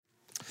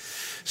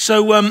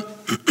So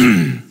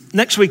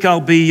next week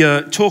I'll be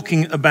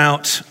talking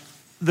about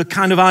the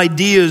kind of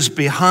ideas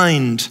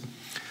behind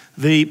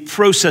the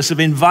process of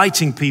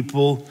inviting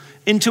people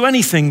into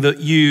anything that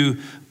you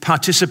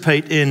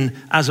participate in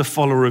as a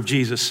follower of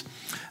Jesus.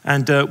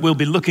 And we'll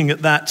be looking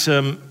at that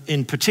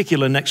in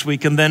particular next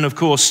week. And then, of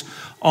course,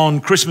 on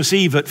Christmas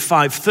Eve at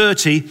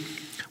 5:30,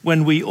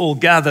 when we all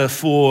gather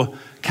for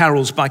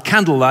carols by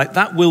candlelight,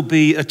 that will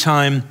be a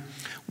time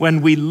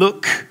when we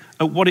look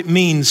at what it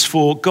means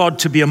for God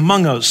to be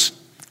among us,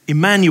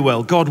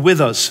 Emmanuel, God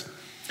with us.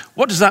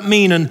 What does that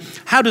mean, and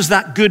how does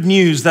that good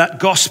news, that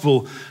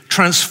gospel,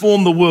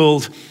 transform the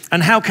world,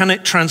 and how can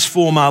it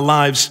transform our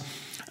lives?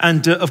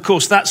 And of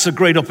course, that's a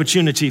great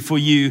opportunity for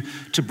you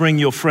to bring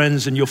your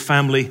friends and your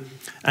family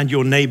and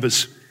your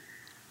neighbors.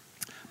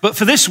 But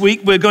for this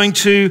week, we're going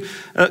to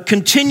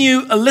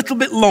continue a little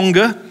bit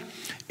longer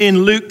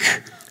in Luke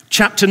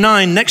chapter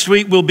 9. Next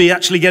week, we'll be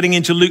actually getting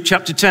into Luke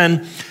chapter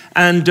 10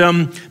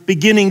 and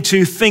beginning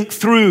to think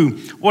through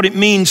what it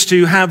means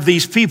to have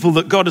these people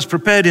that God has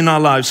prepared in our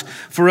lives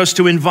for us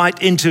to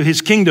invite into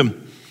his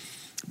kingdom.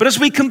 But as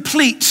we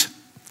complete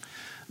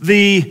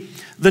the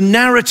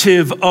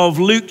narrative of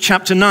Luke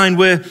chapter 9,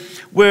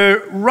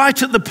 we're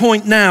right at the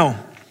point now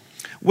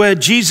where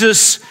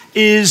Jesus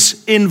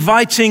is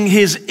inviting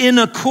his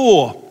inner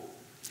core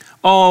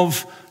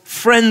of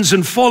friends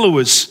and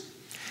followers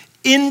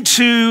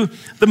into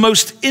the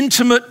most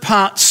intimate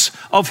parts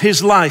of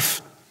his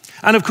life.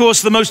 And of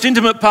course, the most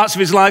intimate parts of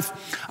his life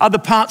are the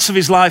parts of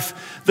his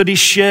life that he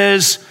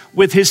shares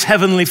with his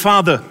heavenly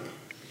Father.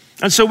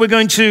 And so we're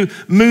going to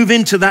move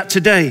into that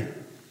today.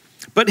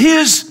 But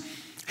here's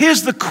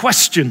the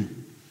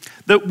question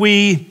that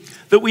we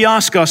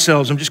ask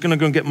ourselves. I'm just going to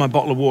go and get my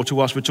bottle of water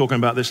whilst we're talking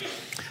about this.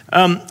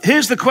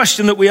 Here's the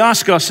question that we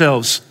ask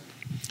ourselves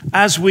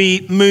as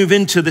we move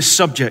into this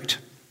subject.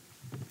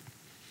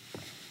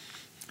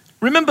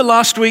 Remember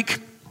last week,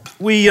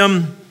 we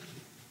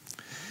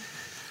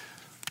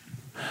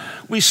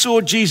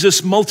saw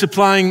Jesus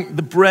multiplying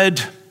the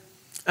bread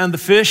and the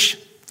fish,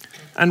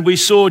 and we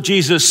saw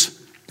Jesus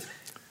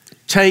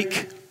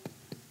take,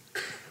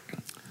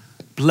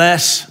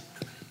 bless,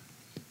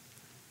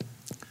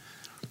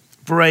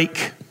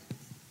 break,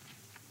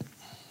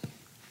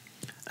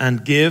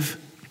 and give.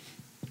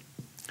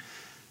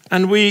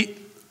 And we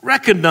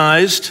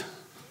recognized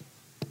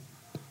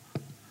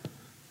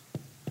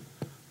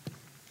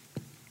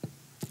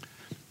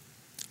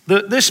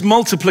that this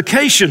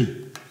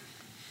multiplication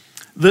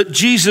that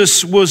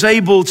Jesus was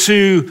able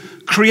to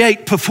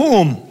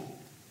perform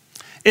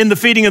in the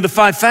feeding of the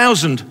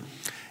 5,000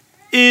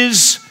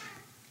 is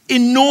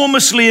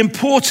enormously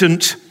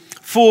important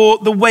for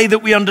the way that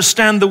we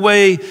understand the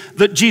way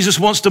that Jesus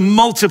wants to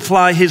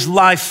multiply his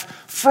life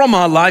from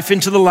our life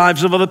into the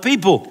lives of other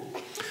people.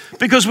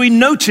 Because we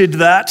noted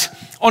that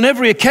on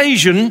every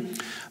occasion,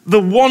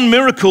 the one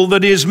miracle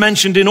that is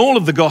mentioned in all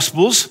of the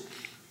Gospels,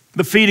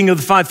 the feeding of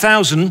the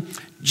 5,000,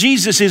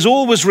 Jesus is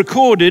always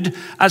recorded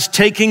as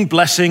taking,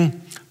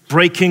 blessing,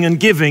 breaking, and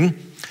giving,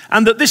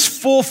 and that this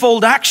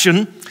fourfold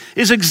action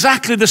is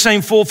exactly the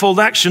same fourfold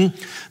action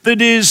that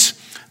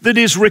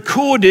is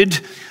recorded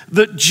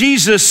that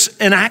Jesus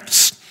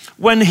enacts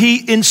when he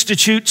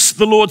institutes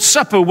the Lord's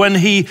Supper, when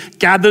he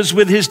gathers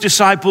with his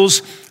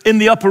disciples in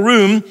the upper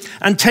room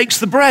and takes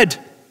the bread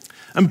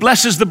and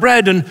blesses the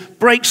bread and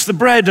breaks the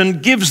bread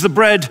and gives the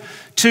bread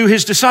to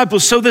his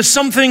disciples. So there's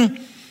something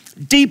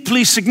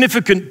deeply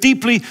significant,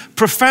 deeply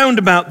profound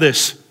about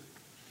this.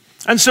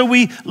 And so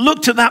we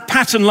looked at that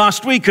pattern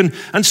last week, and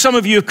some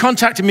of you have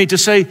contacted me to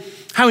say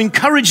how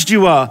encouraged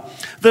you are,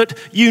 that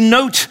you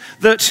note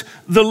that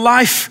the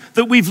life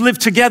that we've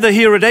lived together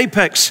here at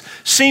Apex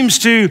seems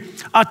to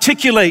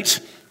articulate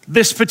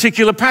this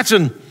particular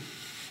pattern.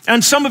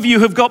 And some of you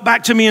have got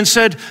back to me and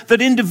said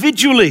that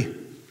individually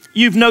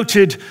you've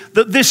noted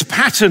that this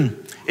pattern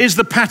is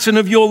the pattern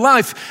of your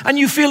life. And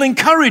you feel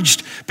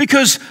encouraged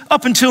because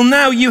up until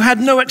now you had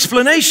no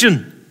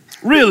explanation,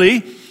 really,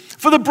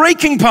 for the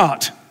breaking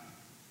part.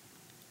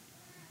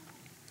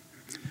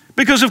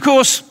 Because, of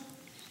course,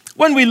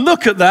 when we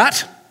look at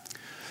that,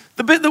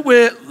 the bit that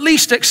we're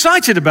least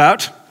excited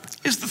about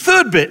is the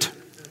third bit.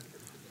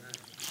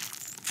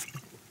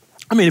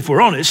 I mean, if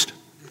we're honest,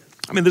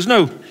 there's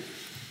no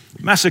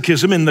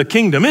masochism in the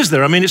kingdom, is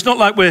there? It's not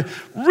like we're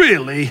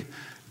really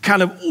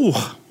kind of,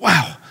 oh,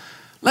 wow,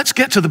 let's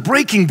get to the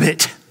breaking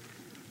bit.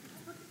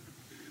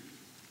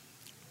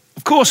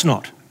 Of course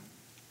not.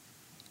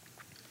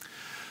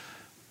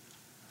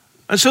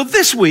 And so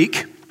this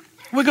week,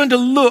 we're going to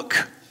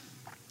look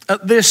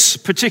at this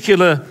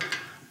particular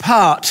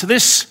part,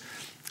 this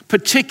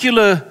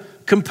particular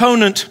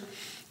component,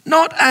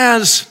 not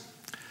as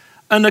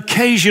an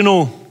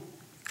occasional,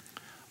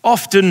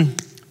 often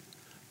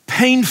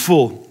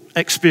painful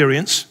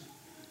experience,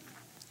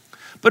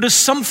 but as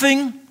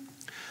something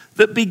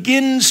that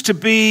begins to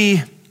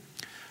be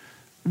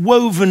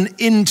woven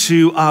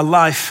into our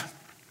life,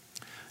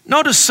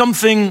 not as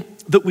something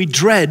that we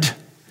dread,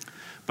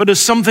 but as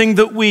something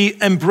that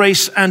we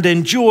embrace and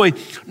enjoy,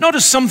 not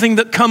as something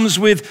that comes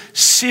with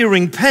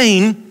searing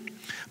pain,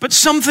 but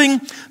something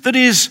that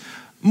is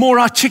more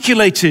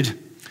articulated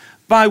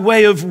by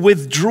way of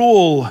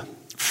withdrawal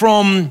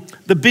from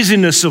the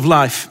busyness of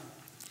life,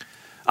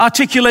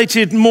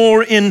 articulated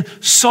more in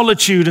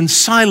solitude and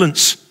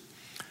silence,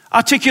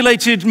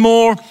 articulated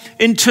more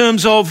in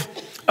terms of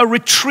a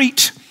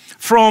retreat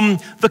from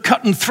the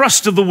cut and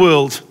thrust of the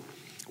world,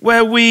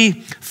 where we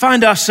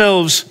find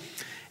ourselves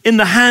in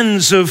the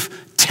hands of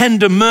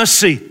tender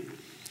mercy,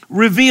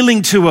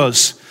 revealing to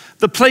us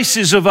the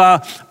places of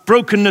our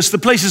brokenness, the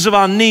places of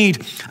our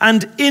need,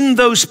 and in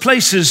those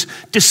places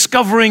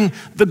discovering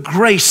the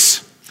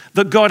grace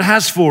that God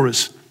has for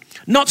us.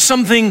 Not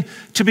something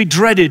to be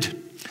dreaded,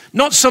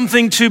 not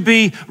something to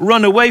be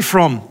run away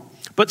from,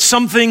 but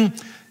something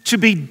to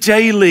be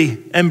daily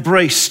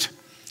embraced,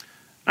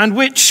 and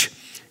which,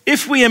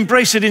 if we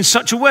embrace it in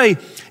such a way,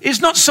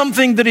 is not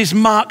something that is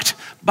marked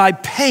by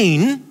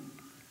pain,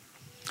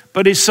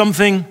 but is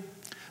something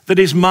that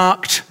is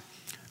marked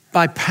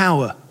by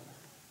power.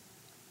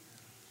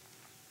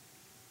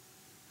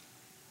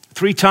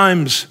 3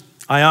 times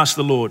I asked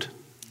the Lord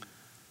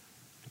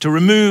to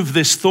remove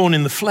this thorn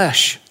in the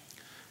flesh,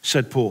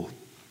 said Paul.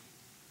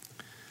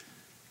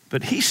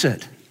 But he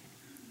said,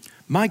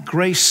 my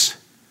grace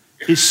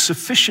is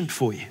sufficient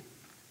for you,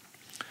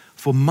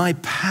 for my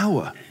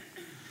power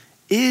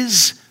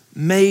is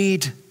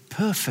made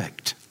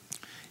perfect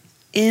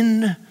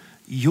in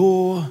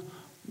your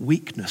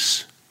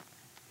weakness.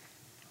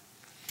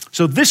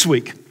 So this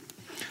week,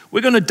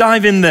 we're going to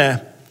dive in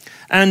there,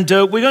 and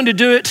we're going to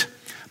do it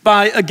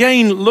by,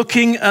 again,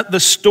 looking at the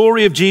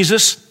story of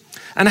Jesus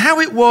and how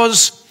it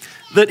was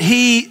that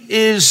he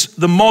is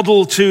the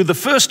model to the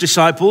first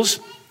disciples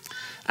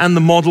and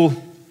the model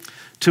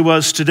to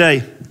us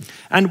today.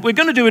 And we're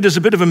going to do it as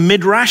a bit of a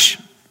midrash.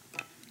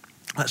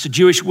 That's a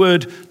Jewish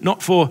word,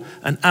 not for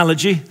an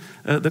allergy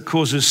that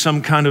causes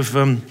some kind of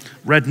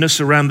redness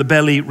around the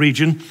belly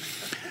region.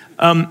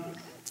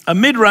 A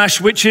midrash,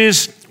 which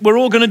is, we're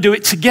all going to do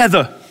it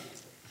together.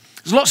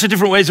 There's lots of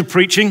different ways of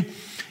preaching.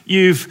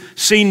 You've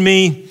seen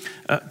me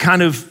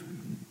kind of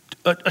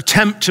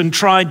attempt and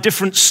try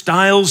different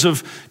styles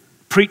of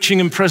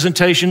preaching and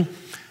presentation.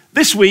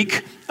 This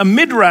week, a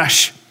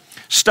midrash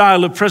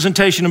style of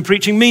presentation and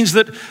preaching means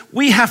that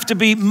we have to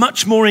be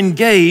much more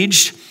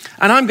engaged,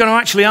 and I'm going to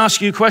actually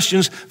ask you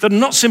questions that are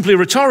not simply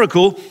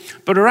rhetorical,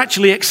 but are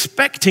actually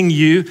expecting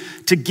you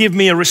to give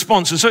me a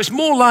response. And so it's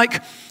more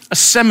like a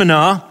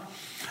seminar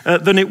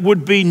than it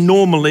would be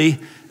normally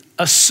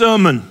a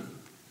sermon.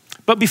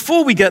 But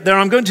before we get there,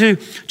 I'm going to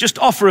just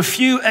offer a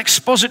few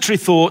expository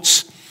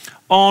thoughts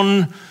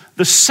on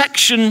the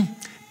section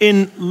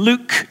in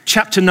Luke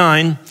chapter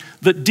 9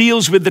 that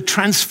deals with the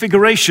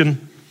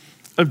transfiguration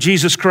of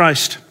Jesus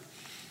Christ.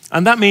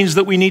 And that means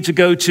that we need to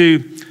go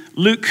to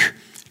Luke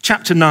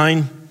chapter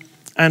 9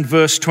 and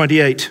verse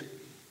 28.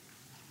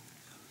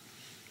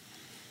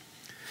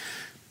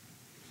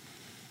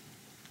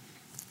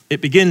 It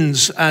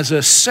begins as a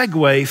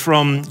segue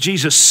from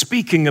Jesus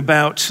speaking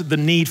about the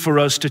need for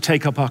us to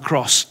take up our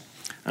cross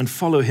and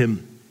follow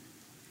him.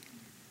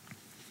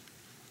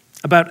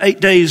 About 8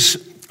 days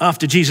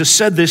after Jesus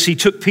said this, he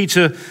took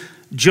Peter,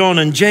 John,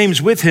 and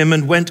James with him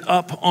and went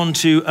up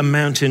onto a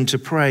mountain to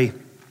pray.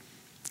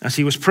 As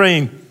he was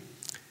praying,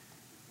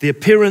 the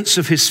appearance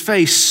of his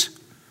face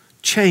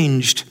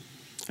changed,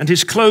 and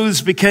his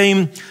clothes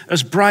became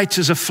as bright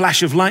as a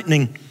flash of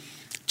lightning.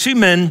 2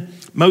 men,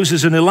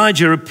 Moses and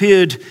Elijah,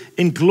 appeared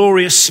in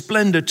glorious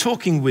splendor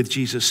talking with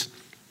Jesus.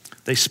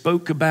 They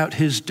spoke about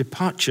his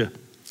departure,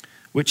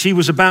 which he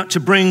was about to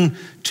bring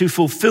to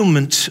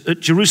fulfillment at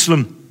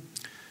Jerusalem.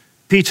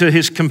 Peter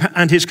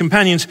and his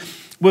companions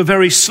were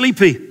very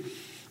sleepy,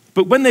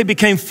 but when they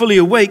became fully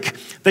awake,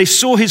 they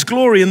saw his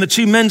glory and the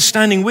 2 men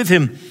standing with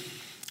him.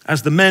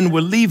 As the men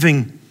were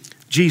leaving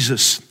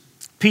Jesus,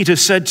 Peter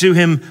said to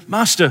him,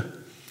 "Master,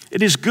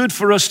 it is good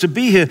for us to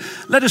be here.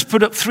 Let us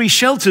put up 3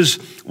 shelters,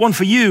 one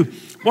for you,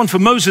 one for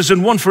Moses,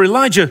 and one for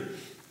Elijah."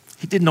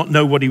 He did not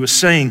know what he was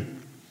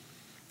saying.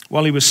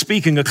 While he was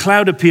speaking, a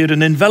cloud appeared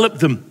and enveloped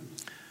them,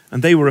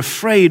 and they were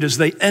afraid as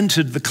they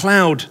entered the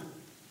cloud.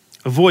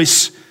 A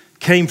voice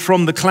came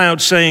from the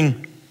cloud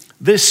saying,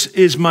 "This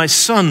is my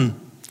son,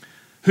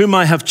 whom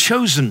I have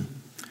chosen.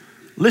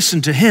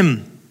 Listen to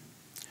him."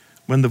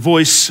 When the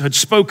voice had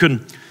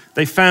spoken,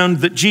 they found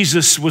that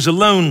Jesus was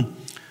alone.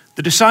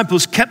 The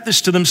disciples kept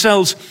this to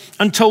themselves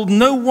and told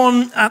no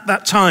one at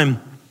that time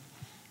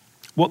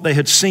what they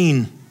had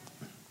seen.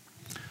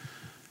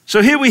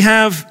 So here we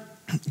have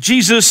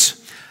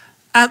Jesus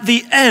at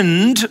the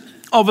end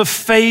of a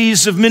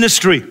phase of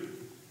ministry.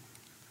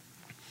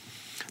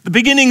 The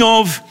beginning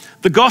of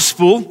the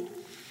gospel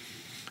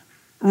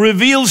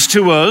reveals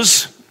to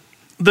us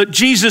that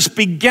Jesus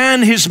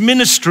began his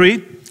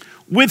ministry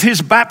with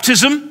his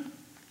baptism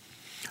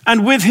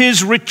and with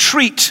his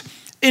retreat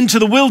into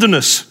the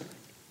wilderness.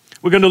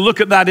 We're going to look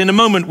at that in a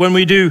moment when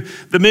we do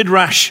the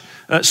Midrash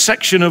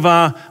section of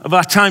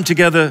our time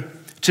together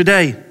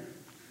today.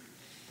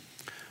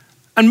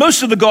 And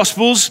most of the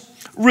Gospels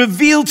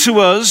reveal to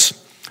us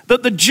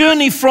that the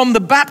journey from the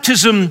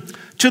baptism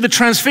to the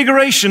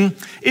transfiguration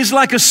is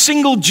like a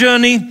single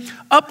journey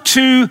up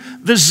to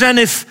the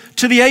zenith,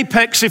 to the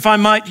apex, if I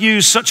might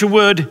use such a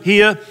word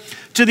here,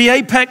 to the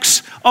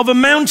apex of a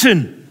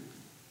mountain.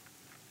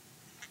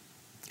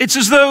 It's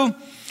as though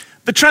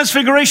the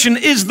transfiguration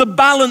is the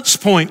balance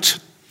point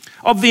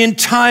of the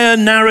entire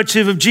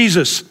narrative of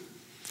Jesus.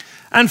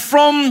 And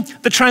from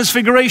the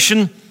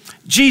transfiguration,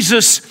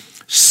 Jesus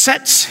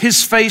sets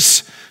his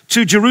face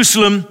to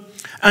Jerusalem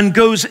and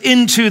goes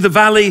into the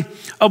valley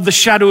of the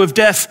shadow of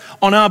death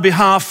on our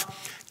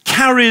behalf,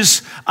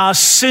 carries our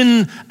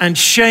sin and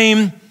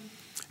shame,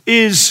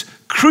 is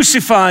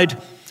crucified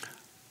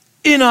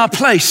in our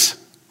place,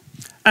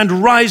 and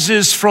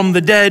rises from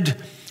the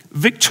dead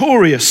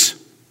victorious.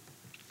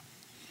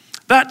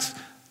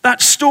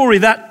 That story,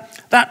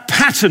 that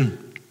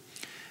pattern,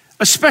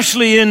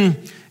 especially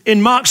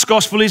in Mark's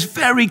gospel, is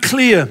very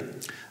clear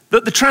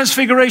that the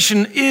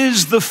transfiguration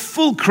is the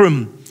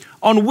fulcrum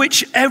on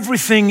which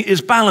everything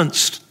is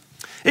balanced.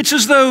 It's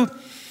as though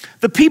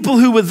the people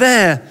who were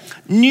there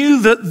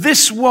knew that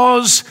this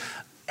was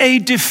a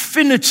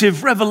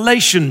definitive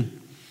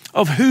revelation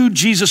of who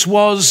Jesus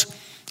was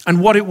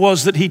and what it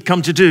was that he'd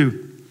come to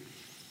do.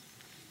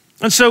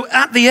 And so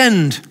at the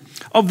end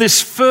of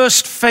this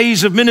first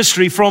phase of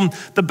ministry, from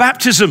the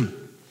baptism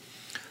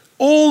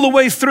all the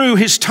way through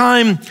his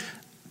time,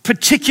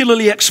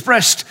 particularly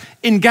expressed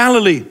in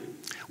Galilee,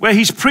 where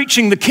he's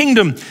preaching the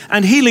kingdom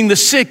and healing the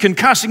sick and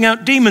casting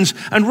out demons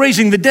and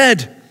raising the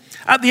dead.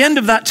 At the end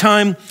of that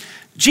time,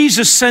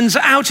 Jesus sends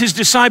out his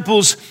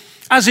disciples,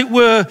 as it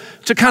were,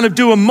 to kind of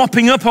do a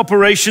mopping up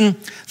operation.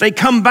 They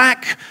come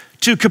back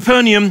to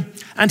Capernaum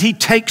and he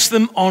takes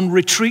them on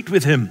retreat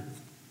with him.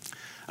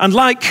 And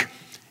like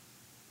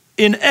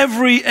in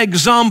every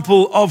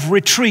example of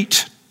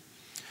retreat,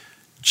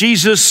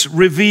 Jesus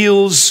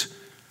reveals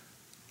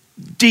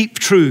deep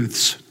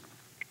truths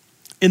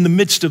in the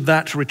midst of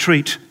that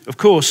retreat. Of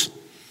course,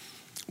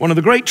 one of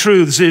the great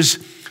truths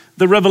is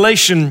the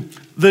revelation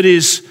that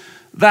is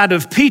that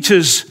of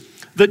Peter's,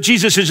 that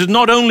Jesus is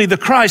not only the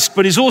Christ,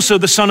 but is also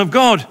the Son of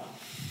God.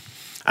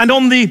 And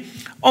on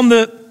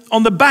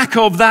the back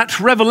of that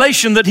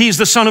revelation that he's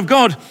the Son of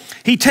God,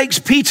 he takes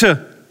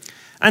Peter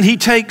and he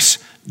takes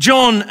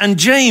John and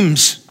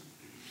James,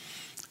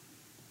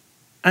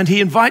 and he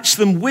invites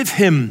them with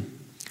him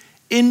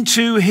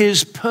into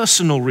his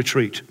personal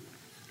retreat.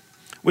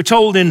 We're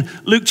told in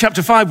Luke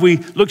chapter 5, we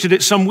looked at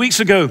it some weeks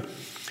ago.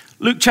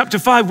 Luke chapter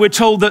 5, we're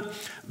told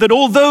that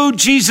although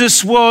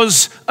Jesus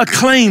was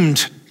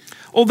acclaimed,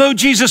 although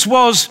Jesus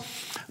was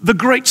the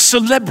great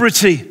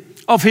celebrity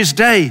of his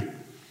day,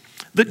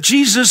 that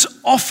Jesus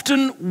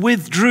often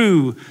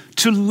withdrew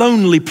to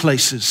lonely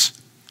places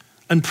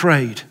and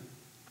prayed.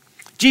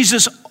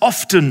 Jesus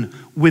often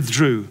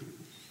withdrew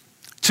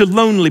to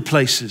lonely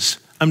places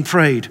and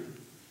prayed.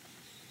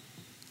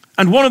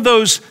 And one of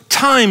those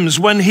times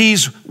when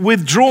he's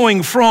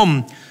withdrawing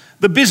from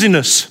the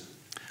busyness,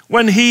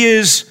 when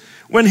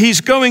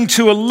he's going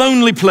to a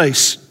lonely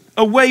place,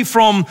 away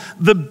from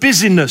the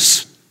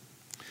busyness,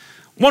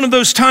 one of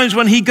those times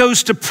when he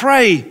goes to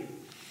pray,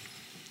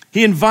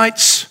 he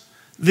invites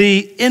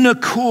the inner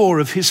core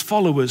of his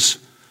followers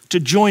to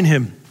join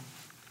him.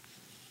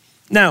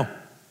 Now,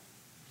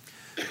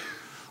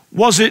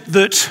 was it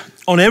that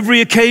on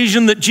every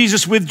occasion that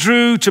Jesus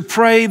withdrew to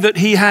pray that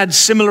he had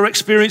similar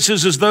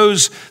experiences as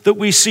those that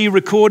we see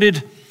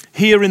recorded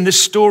here in this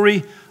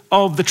story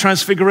of the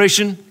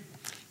Transfiguration?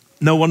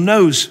 No one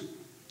knows.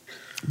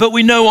 But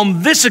we know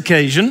on this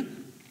occasion,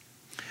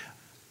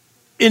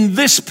 in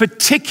this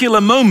particular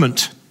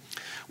moment,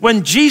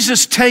 when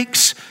Jesus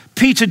takes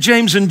Peter,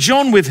 James, and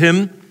John with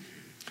him,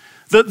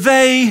 that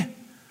they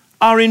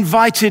are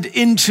invited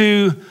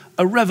into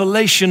a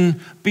revelation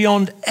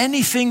beyond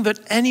anything that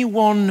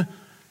anyone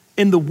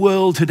in the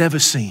world had ever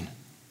seen.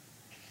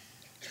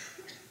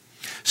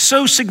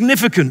 So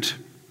significant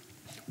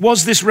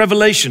was this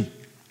revelation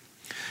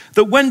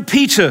that when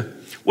Peter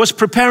was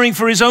preparing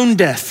for his own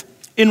death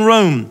in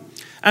Rome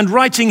and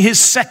writing his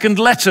second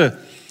letter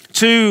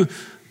to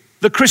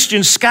the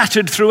Christians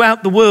scattered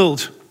throughout the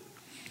world,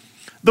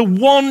 the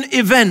one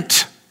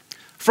event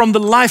from the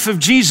life of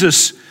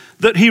Jesus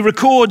that he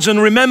records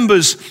and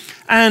remembers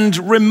and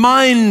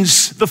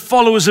reminds the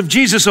followers of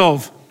Jesus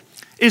of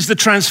is the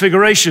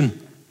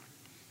Transfiguration.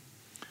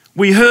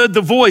 We heard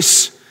the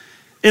voice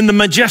in the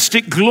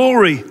majestic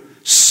glory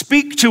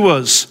speak to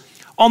us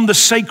on the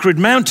sacred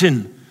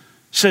mountain,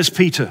 says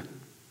Peter.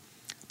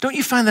 Don't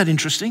you find that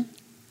interesting?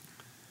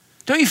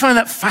 Don't you find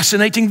that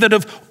fascinating that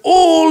of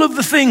all of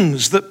the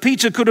things that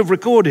Peter could have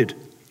recorded,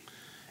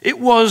 it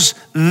was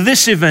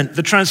this event,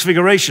 the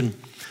Transfiguration,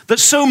 that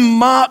so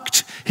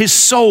marked his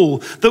soul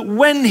that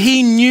when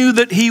he knew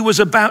that he was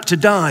about to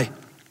die,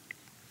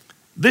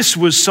 this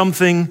was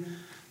something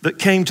that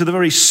came to the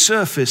very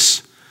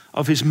surface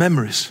of his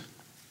memories.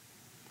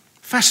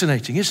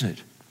 Fascinating, isn't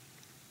it?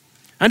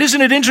 And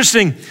isn't it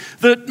interesting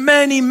that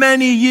many,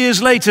 many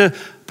years later,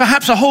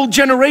 perhaps a whole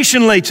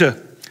generation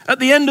later, at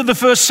the end of the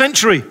first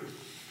century,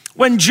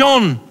 when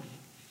John,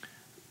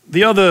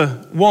 the other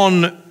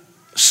one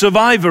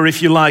survivor,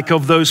 if you like,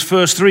 of those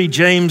first three.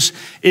 James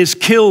is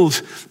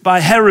killed by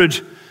Herod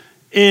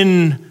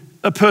in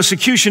a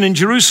persecution in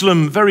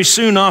Jerusalem very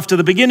soon after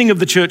the beginning of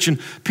the church,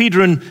 and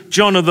Peter and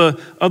John are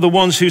the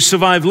ones who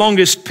survive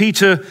longest.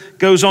 Peter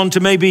goes on to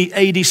maybe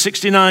AD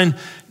 69.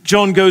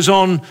 John goes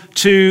on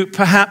to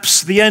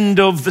perhaps the end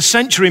of the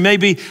century,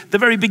 maybe the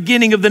very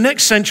beginning of the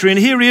next century, and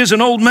here he is,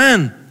 an old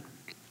man.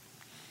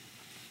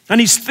 And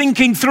he's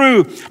thinking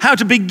through how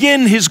to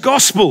begin his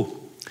gospel.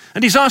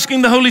 And he's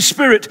asking the Holy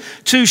Spirit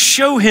to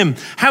show him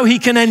how he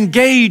can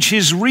engage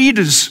his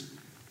readers.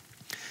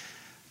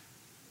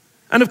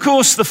 And of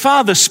course, the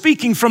Father,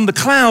 speaking from the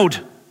cloud,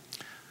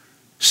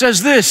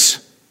 says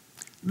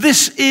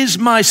this is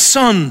my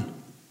Son,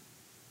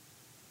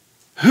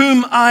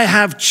 whom I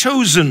have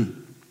chosen.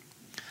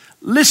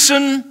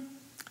 Listen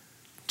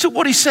to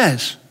what he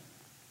says.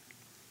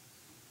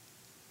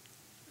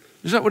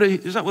 Is that what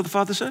the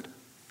Father said?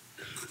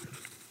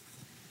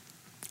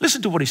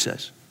 Listen to what he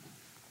says.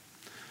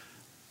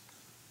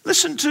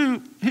 Listen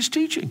to his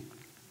teaching.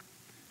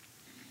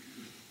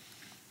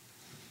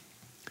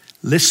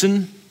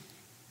 Listen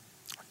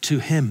to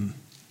him.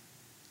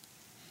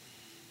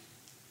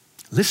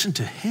 Listen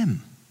to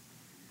him.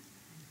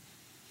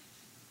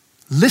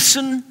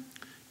 Listen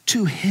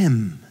to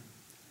him.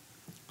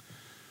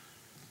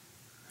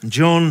 And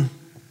John,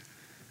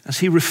 as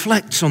he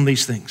reflects on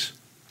these things,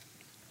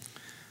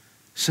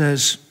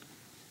 says,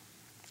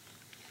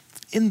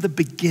 in the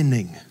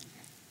beginning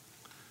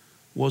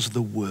was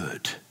the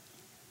Word.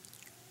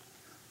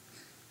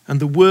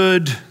 And the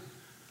Word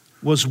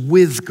was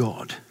with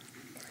God.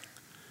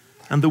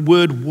 And the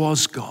Word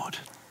was God.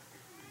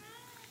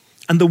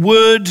 And the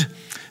Word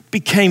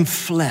became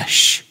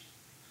flesh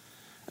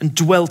and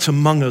dwelt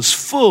among us,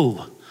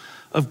 full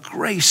of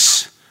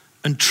grace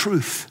and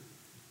truth.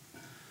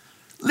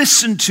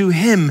 Listen to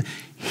him.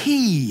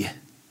 He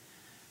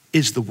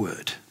is the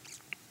Word.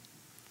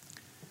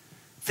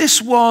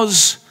 This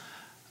was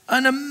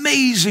an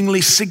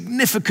amazingly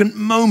significant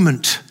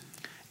moment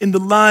in the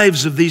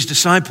lives of these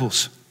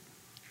disciples.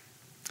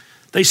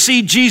 They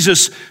see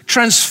Jesus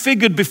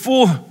transfigured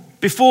before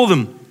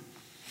them.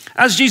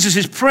 As Jesus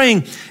is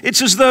praying,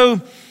 it's as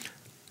though,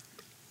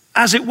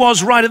 as it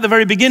was right at the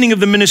very beginning of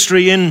the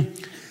ministry in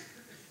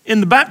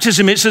the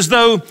baptism, it's as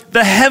though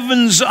the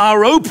heavens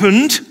are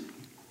opened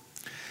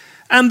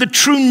and the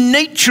true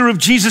nature of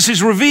Jesus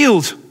is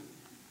revealed.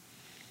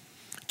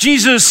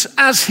 Jesus,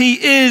 as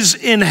he is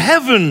in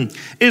heaven,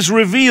 is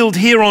revealed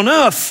here on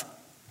earth.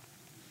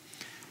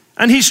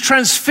 And he's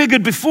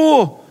transfigured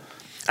before.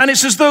 And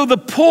it's as though the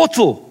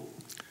portal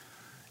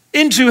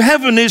into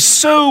heaven is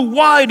so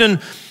wide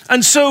and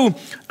so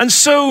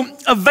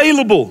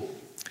available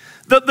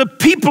that the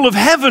people of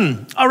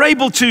heaven are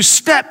able to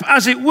step,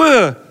 as it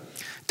were,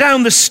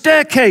 down the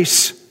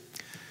staircase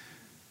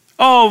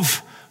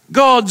of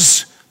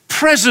God's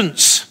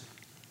presence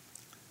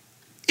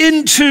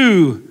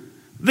into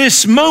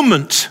this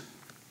moment.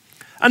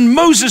 And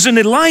Moses and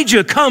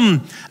Elijah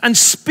come and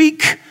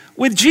speak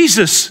with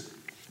Jesus.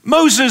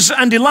 Moses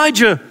and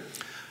Elijah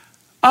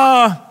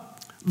are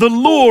the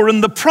law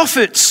and the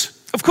prophets.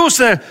 Of course,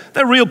 they're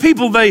real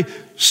people. They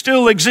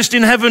still exist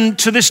in heaven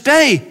to this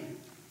day.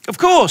 Of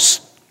course.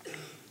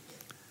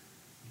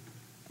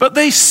 But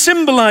they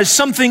symbolize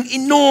something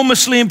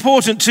enormously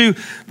important to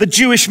the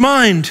Jewish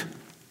mind.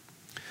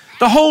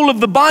 The whole of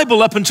the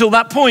Bible up until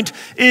that point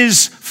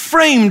is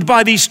framed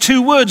by these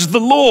two words, the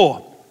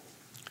law,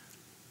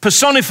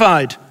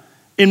 personified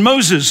in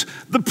Moses,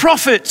 the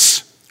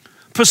prophets,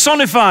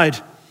 personified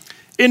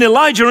in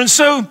Elijah. And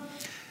so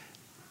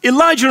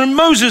Elijah and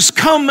Moses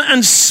come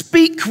and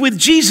speak with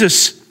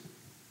Jesus.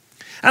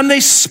 And they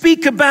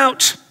speak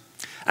about,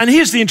 and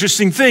here's the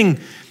interesting thing,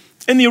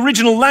 in the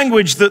original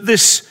language that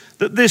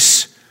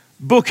this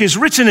book is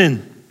written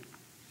in,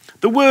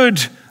 the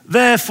word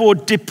there for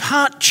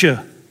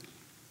departure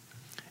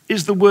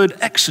is the word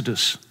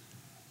Exodus.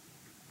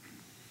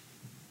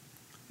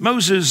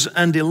 Moses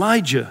and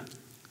Elijah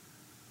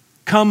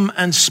come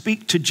and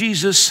speak to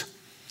Jesus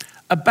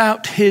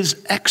about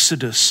his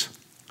exodus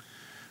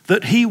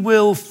that he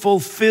will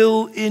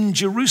fulfill in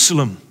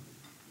Jerusalem.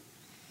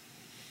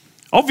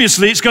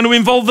 Obviously, it's going to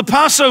involve the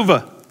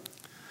Passover.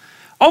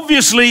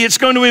 Obviously, it's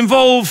going to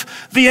involve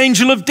the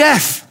angel of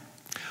death.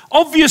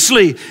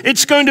 Obviously,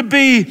 it's going to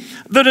be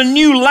that a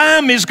new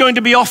lamb is going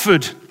to be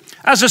offered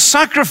as a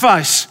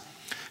sacrifice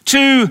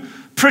to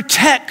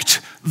protect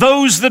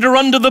those that are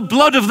under the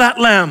blood of that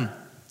lamb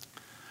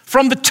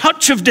from the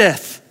touch of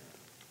death.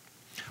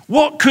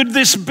 What could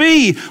this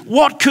be?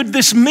 What could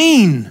this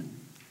mean?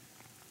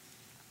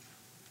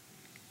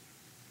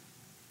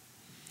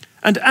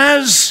 And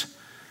as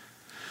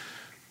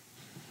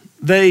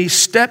they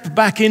step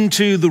back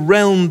into the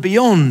realm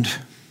beyond,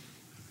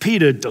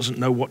 Peter doesn't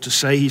know what to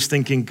say. He's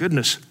thinking,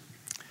 goodness,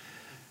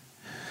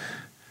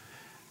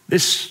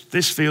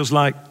 this feels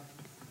like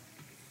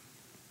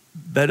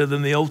better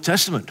than the Old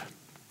Testament.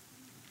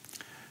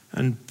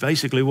 And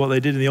basically what they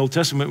did in the Old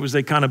Testament was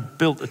they kind of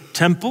built a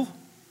temple.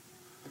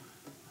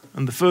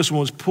 And the first one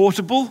was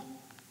portable.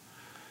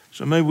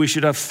 So maybe we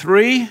should have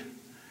 3.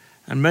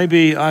 and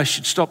maybe I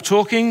should stop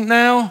talking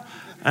now,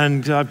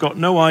 and I've got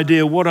no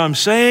idea what I'm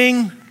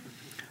saying.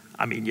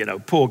 I mean,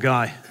 poor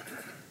guy.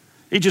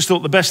 He just thought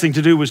the best thing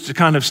to do was to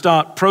kind of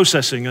start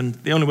processing, and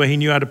the only way he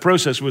knew how to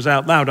process was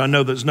out loud. I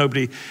know there's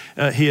nobody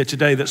here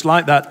today that's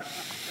like that.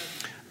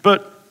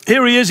 But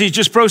here he is, he's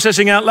just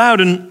processing out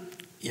loud, and,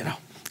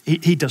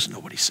 he doesn't know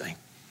what he's saying.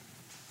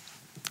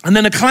 And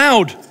then a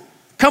cloud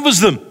covers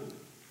them.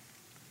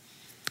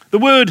 The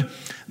word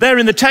there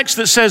in the text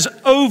that says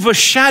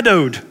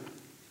overshadowed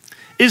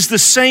is the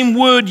same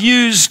word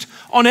used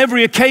on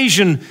every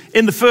occasion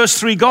in the first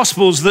three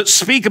Gospels that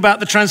speak about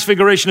the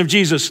transfiguration of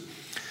Jesus.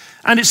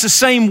 And it's the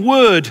same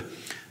word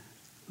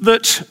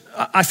that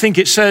I think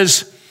it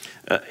says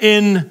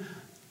in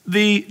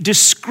the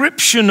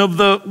description of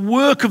the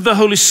work of the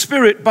Holy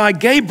Spirit by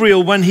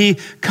Gabriel when he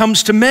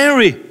comes to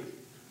Mary.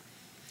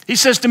 He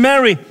says to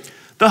Mary,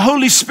 the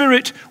Holy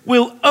Spirit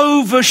will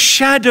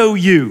overshadow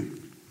you.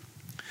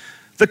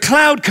 The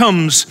cloud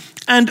comes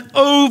and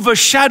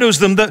overshadows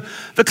them.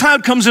 The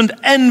cloud comes and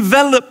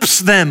envelops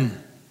them.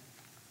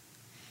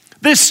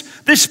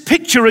 This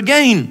picture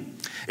again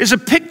is a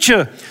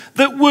picture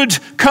that would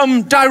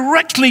come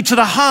directly to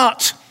the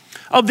heart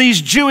of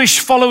these Jewish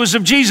followers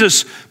of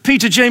Jesus,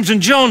 Peter, James,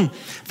 and John.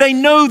 They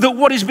know that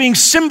what is being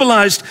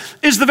symbolized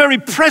is the very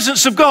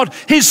presence of God.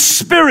 His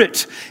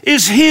Spirit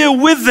is here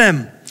with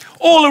them,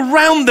 all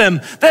around them.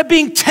 They're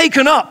being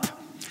taken up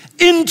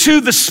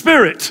into the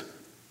Spirit.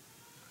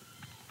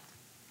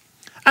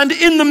 And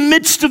in the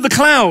midst of the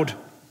cloud,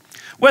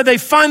 where they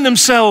find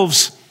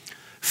themselves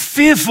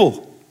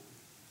fearful,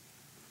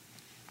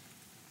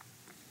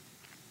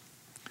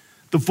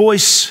 the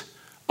voice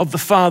of the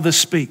Father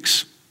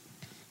speaks.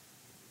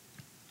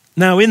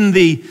 Now, in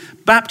the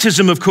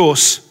baptism, of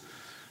course,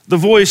 the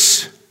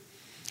voice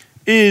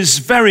is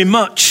very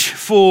much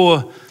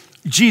for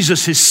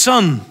Jesus, his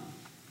Son.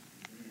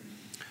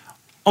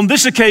 On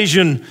this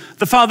occasion,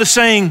 the Father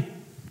saying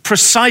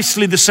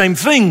precisely the same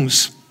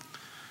things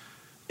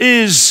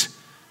is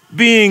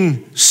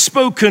being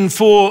spoken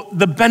for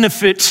the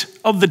benefit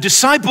of the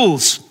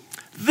disciples.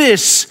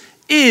 This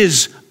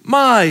is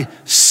my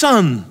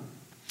Son,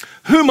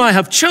 whom I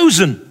have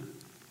chosen.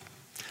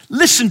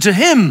 Listen to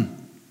him.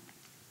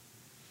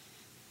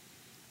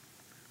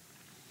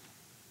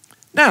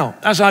 Now,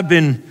 as I've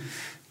been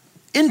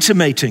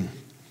intimating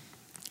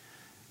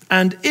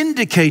and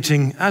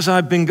indicating as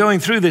I've been going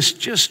through this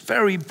just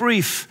very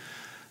brief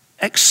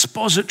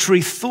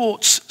expository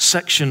thoughts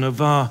section of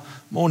our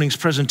morning's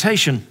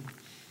presentation,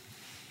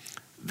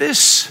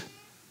 this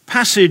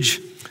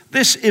passage,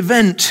 this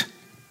event,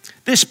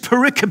 this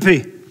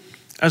pericope,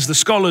 as the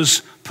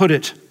scholars put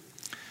it,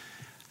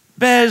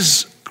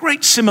 bears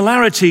great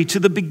similarity to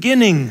the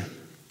beginning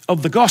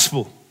of the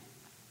gospel.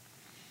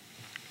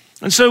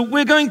 And so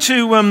we're going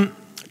to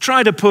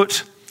try to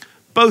put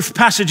both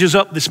passages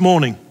up this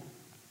morning.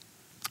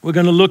 We're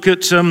going to look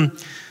at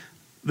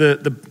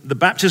the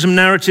baptism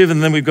narrative,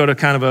 and then we've got a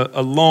kind of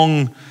a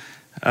long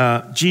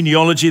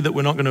genealogy that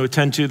we're not going to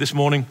attend to this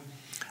morning.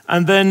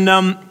 And then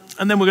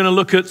we're going to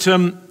look at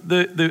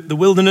the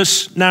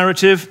wilderness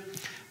narrative,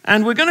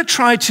 and we're going to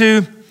try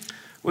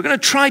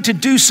to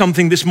do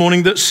something this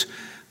morning that's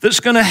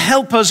going to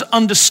help us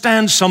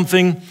understand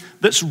something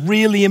that's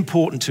really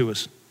important to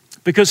us.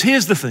 Because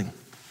here's the thing.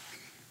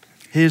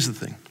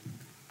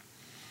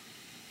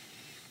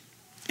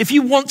 If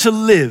you want to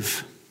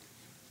live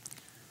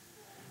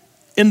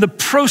in the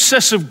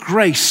process of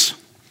grace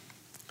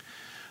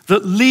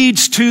that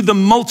leads to the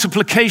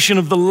multiplication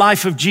of the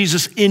life of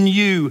Jesus in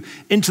you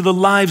into the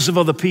lives of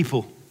other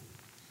people,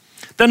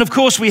 then of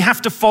course we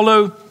have to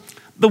follow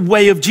the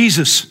way of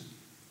Jesus.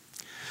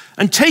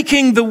 And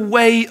taking the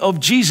way of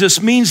Jesus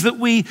means that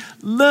we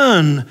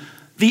learn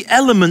the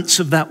elements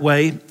of that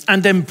way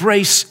and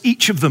embrace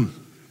each of them.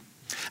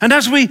 And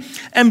as we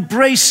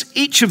embrace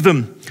each of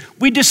them,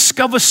 we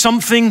discover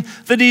something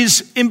that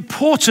is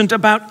important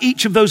about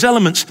each of those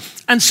elements.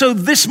 And so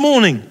this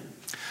morning,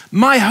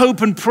 my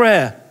hope and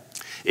prayer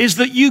is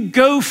that you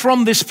go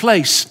from this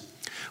place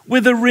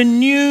with a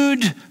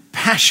renewed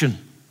passion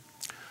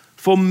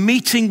for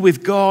meeting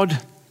with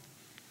God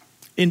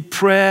in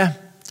prayer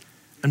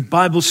and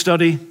Bible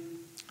study,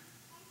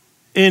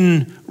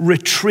 in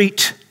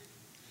retreat,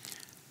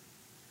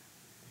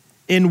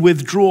 in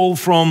withdrawal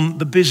from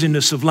the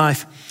busyness of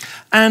life.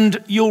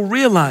 And you'll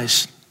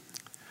realize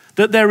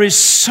that there is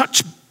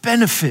such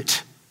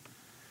benefit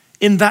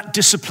in that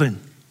discipline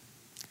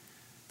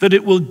that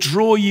it will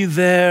draw you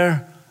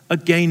there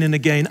again and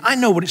again. I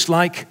know what it's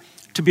like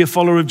to be a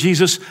follower of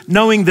Jesus,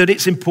 knowing that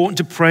it's important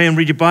to pray and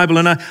read your Bible.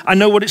 And I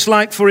know what it's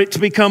like for it to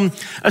become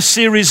a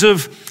series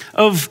of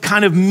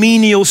kind of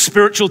menial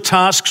spiritual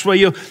tasks where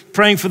you're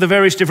praying for the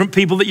various different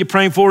people that you're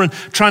praying for and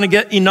trying to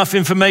get enough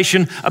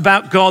information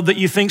about God that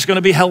you think is going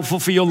to be helpful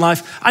for your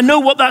life. I know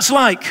what that's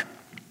like.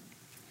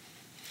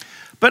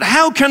 But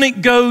how can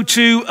it go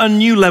to a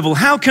new level?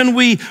 How can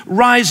we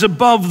rise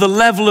above the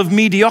level of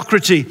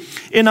mediocrity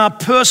in our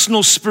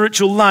personal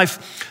spiritual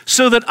life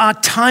so that our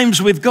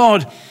times with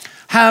God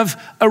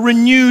have a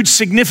renewed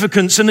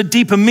significance and a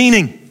deeper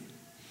meaning?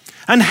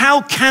 And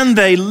how can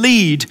they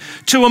lead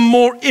to a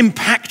more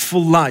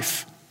impactful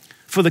life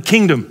for the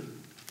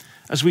kingdom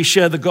as we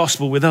share the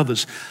gospel with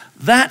others?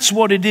 That's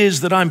what it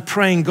is that I'm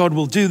praying God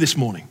will do this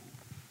morning.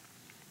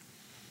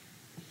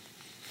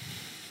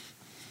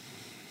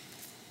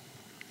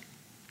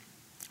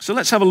 So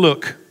let's have a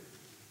look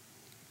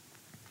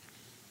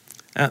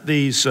at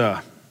these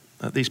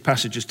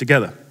passages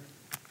together.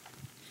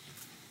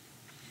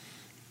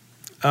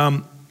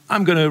 I'm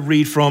going to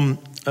read from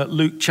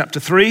Luke chapter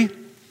 3,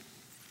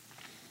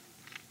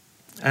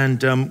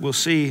 and we'll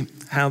see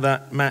how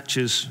that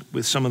matches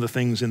with some of the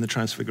things in the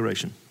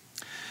Transfiguration.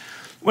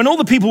 When all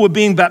the people were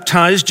being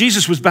baptized,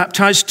 Jesus was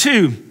baptized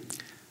too.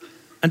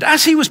 And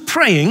as he was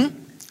praying,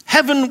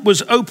 heaven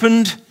was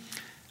opened,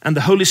 and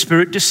the Holy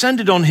Spirit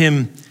descended on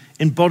him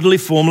in bodily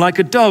form like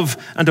a dove,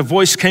 and a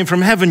voice came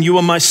from heaven, "You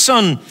are my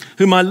Son,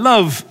 whom I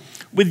love.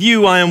 With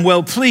you I am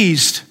well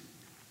pleased."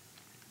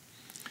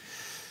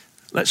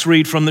 Let's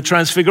read from the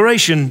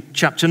Transfiguration,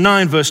 chapter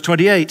 9, verse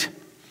 28.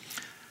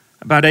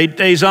 About 8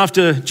 days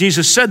after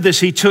Jesus said this,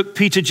 he took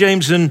Peter,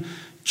 James, and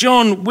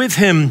John with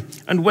him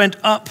and went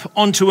up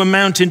onto a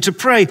mountain to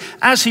pray.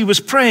 As he was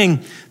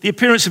praying, the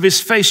appearance of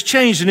his face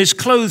changed and his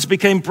clothes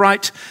became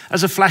bright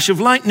as a flash of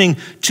lightning.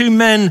 2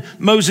 men,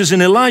 Moses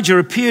and Elijah,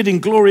 appeared in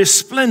glorious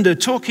splendor,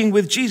 talking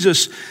with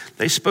Jesus.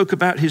 They spoke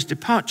about his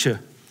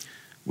departure,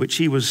 which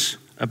he was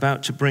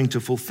about to bring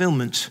to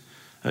fulfillment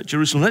at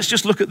Jerusalem. Let's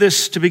just look at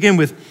this to begin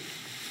with.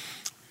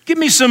 Give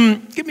me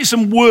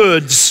some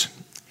words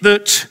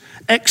that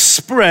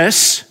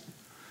express,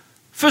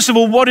 first of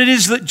all, what it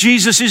is that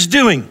Jesus is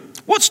doing.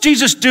 What's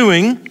Jesus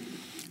doing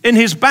in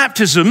his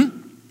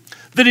baptism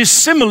that is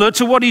similar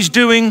to what he's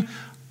doing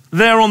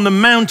there on the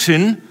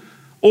mountain,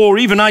 or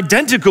even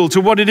identical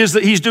to what it is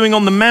that he's doing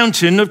on the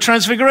mountain of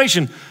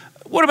Transfiguration?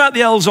 What about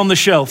the elves on the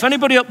shelf?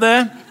 Anybody up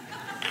there?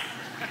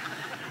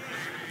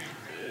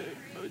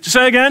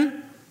 Say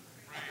again?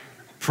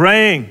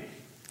 Praying.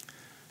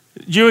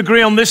 Do you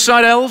agree on this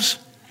side, elves?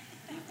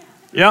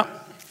 Yeah.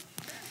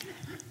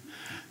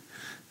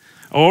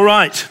 All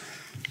right.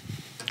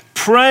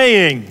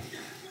 Praying.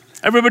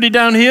 Everybody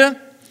down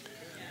here?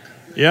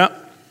 Yeah.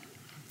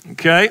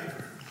 Okay.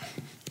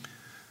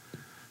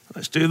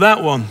 Let's do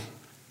that one.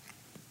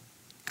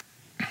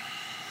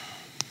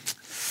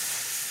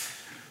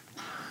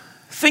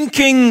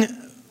 Thinking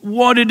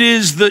what it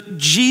is that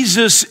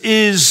Jesus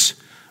is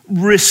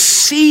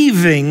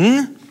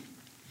receiving,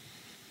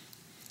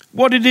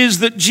 what it is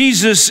that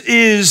Jesus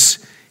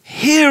is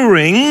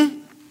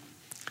hearing,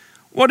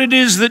 what it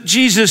is that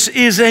Jesus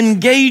is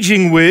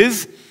engaging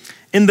with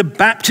in the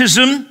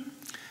baptism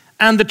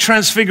and the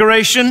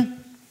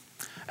Transfiguration.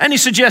 Any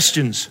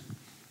suggestions?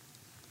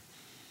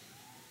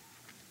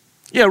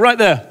 Yeah, right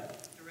there.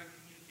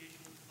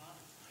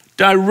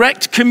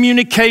 Direct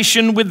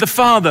communication with the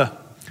Father,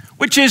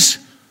 which is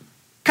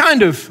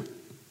kind of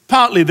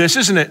partly this,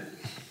 isn't it?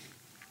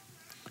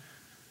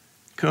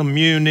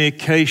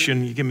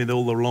 Communication. You give me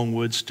all the long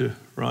words to,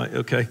 right,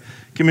 okay.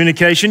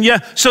 Communication, yeah.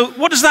 So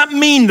what does that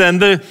mean then?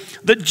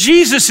 That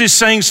Jesus is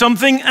saying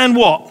something and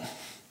what?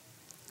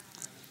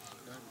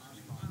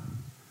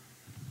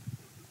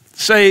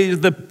 Say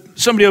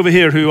somebody over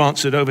here who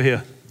answered over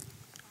here.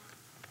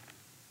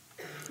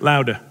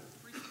 Louder.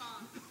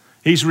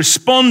 He's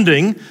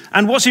responding.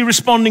 And what's he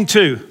responding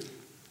to?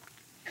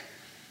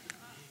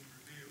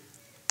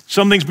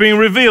 Something's being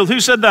revealed. Who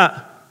said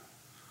that?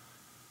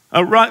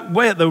 Right,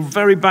 way at the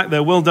very back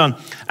there. Well done.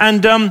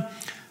 And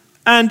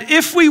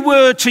if we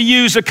were to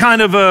use a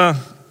kind of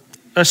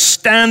a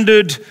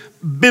standard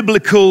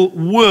biblical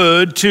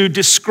word to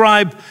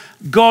describe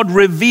God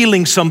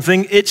revealing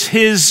something, it's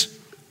his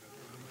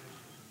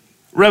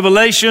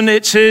revelation,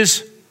 it's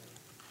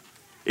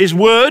his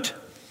word.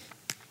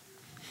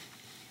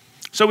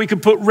 So we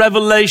could put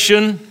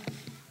revelation,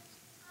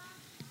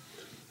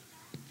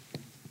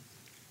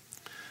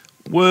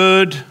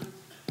 word.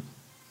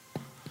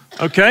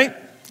 Okay,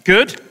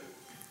 good.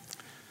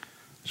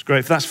 It's great.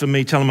 If that's for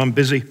me, tell him I'm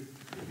busy.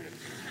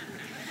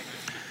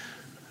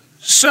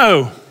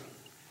 So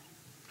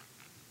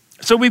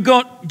we've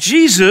got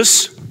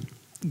Jesus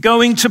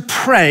going to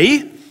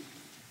pray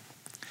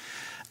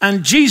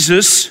and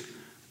Jesus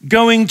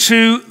going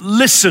to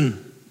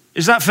listen.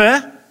 Is that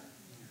fair?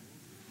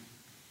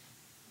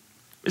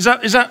 Is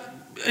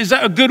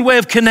that a good way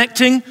of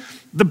connecting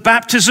the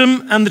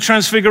baptism and the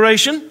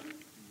Transfiguration?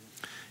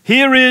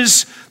 Here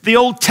is the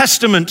Old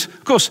Testament.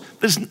 Of course,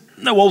 there's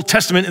no Old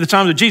Testament in the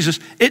time of Jesus.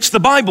 It's the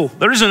Bible.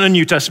 There isn't a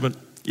New Testament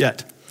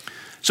yet.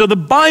 So the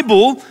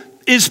Bible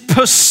is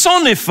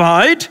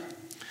personified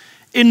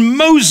in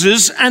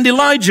Moses and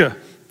Elijah.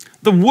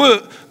 The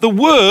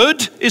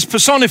word is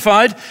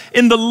personified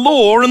in the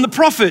law and the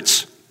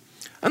prophets.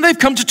 And they've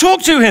come to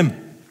talk to him.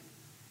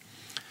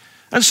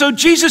 And so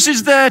Jesus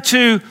is there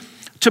to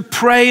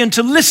pray and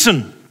to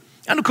listen.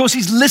 And of course,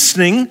 he's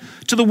listening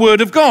to the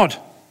word of God.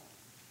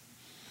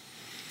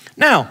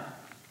 Now,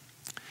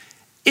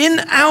 in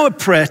our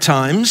prayer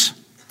times,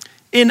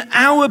 in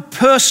our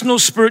personal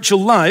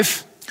spiritual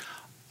life,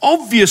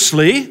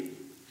 obviously,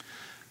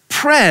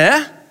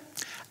 prayer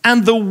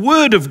and the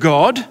Word of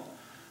God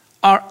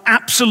are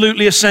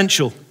absolutely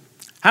essential.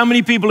 How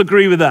many people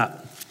agree with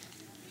that?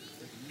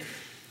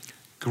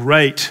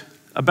 Great.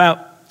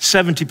 About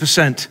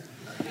 70%.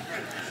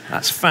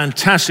 That's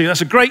fantastic.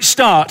 That's a great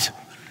start.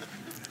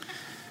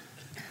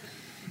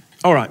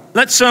 All right.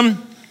 Let's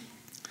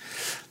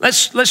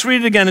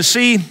read it again and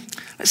see.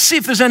 Let's see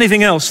if there's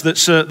anything else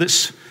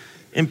that's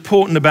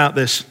important about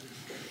this.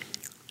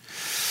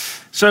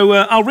 So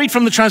I'll read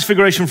from the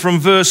Transfiguration from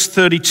verse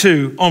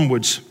 32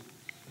 onwards.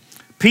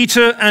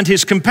 Peter and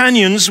his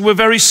companions were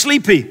very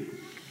sleepy.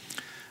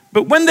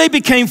 But when they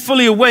became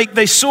fully awake,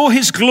 they saw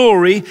his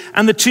glory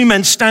and the two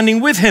men standing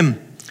with him.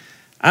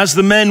 As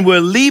the men were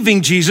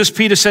leaving Jesus,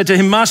 Peter said to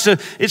him, "Master,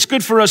 it's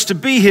good for us to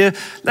be here.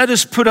 Let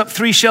us put up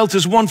 3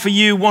 shelters, one for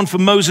you, one for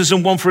Moses,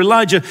 and one for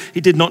Elijah."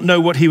 He did not know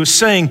what he was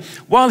saying.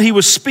 While he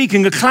was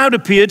speaking, a cloud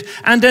appeared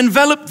and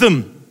enveloped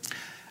them.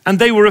 And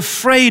they were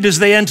afraid as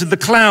they entered the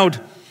cloud.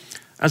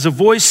 A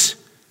voice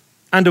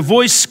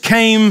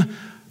came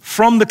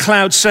from the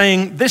cloud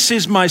saying, "This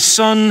is my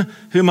son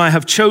whom I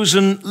have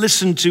chosen.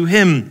 Listen to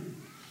him."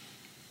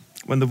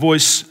 When the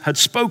voice had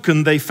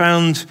spoken, they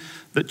found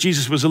that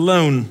Jesus was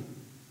alone.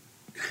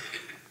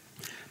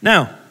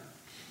 Now,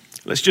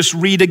 let's just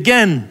read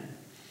again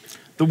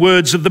the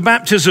words of the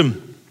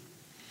baptism.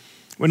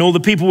 When all the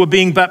people were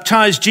being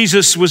baptized,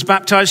 Jesus was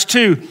baptized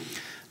too.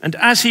 And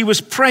as he was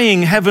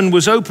praying, heaven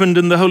was opened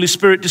and the Holy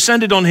Spirit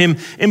descended on him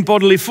in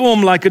bodily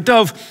form like a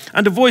dove.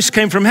 And a voice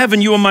came from heaven,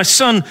 "You are my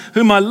son,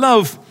 whom I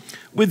love.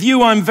 With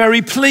you I'm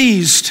very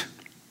pleased."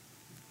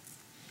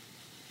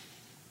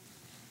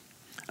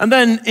 And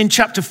then in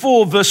chapter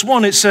 4, verse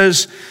 1, it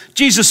says,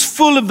 Jesus,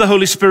 full of the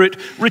Holy Spirit,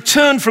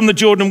 returned from the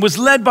Jordan, was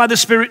led by the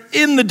Spirit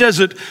in the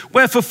desert,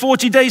 where for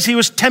 40 days he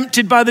was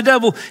tempted by the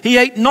devil. He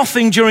ate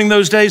nothing during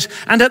those days,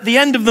 and at the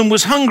end of them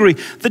was hungry.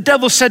 The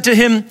devil said to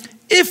him,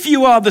 "If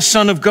you are the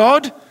Son of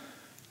God,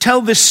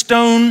 tell this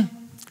stone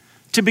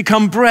to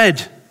become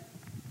bread."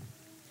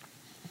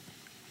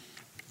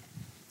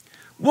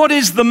 What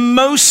is the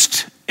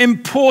most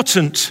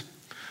important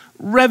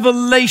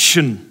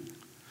revelation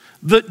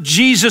that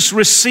Jesus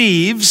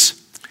receives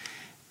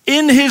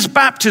in his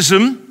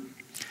baptism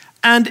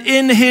and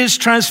in his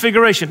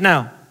transfiguration?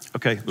 Now,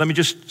 okay, let me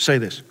just say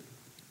this.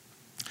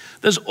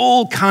 There's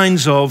all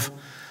kinds of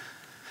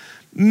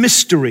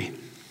mystery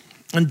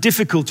and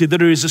difficulty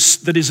that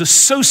is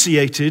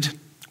associated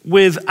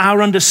with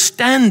our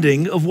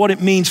understanding of what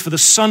it means for the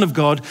Son of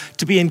God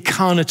to be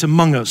incarnate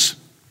among us.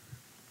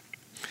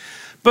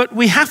 But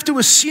we have to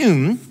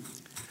assume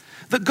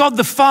that God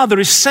the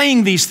Father is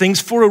saying these things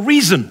for a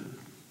reason.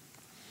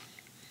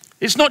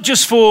 It's not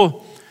just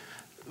for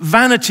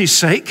vanity's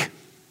sake,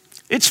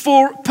 it's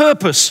for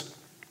purpose.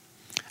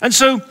 And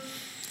so,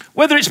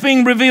 whether it's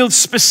being revealed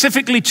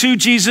specifically to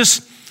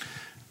Jesus,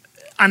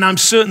 and I'm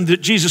certain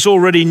that Jesus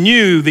already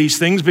knew these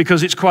things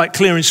because it's quite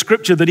clear in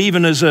Scripture that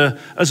even as a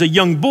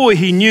young boy,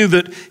 he knew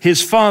that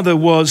his Father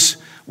was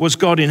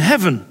God in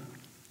heaven.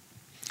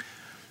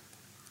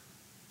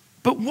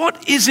 But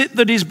what is it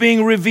that is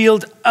being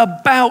revealed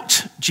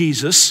about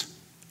Jesus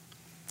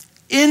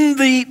in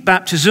the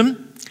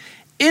baptism,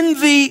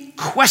 in the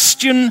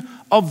question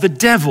of the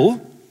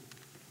devil,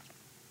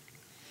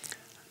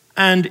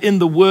 and in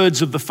the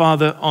words of the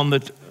Father on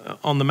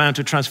the Mount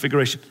of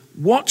Transfiguration?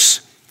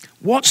 What's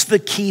the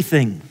key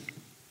thing?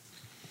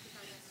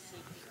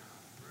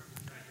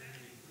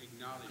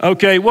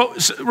 Okay,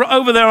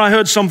 over there I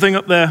heard something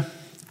up there.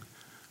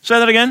 Say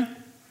that again.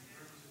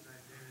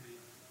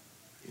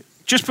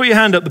 Just put your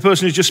hand up, the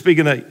person who's just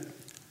speaking there.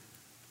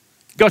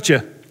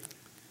 Gotcha.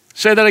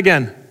 Say that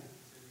again.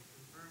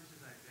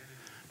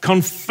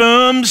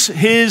 Confirms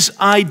his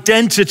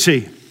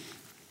identity.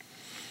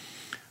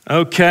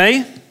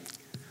 Okay.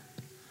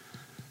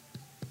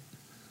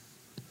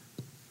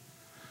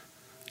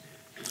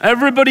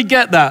 Everybody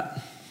get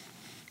that?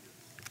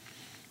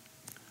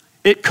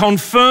 It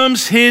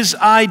confirms his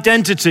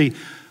identity.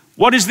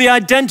 What is the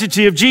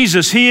identity of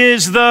Jesus? He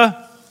is the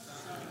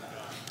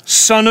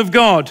Son of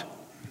God.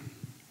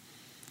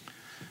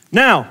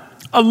 Now,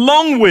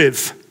 along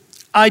with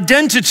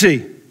identity,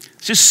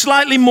 this is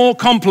slightly more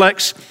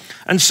complex,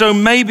 and so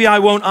maybe I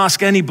won't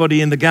ask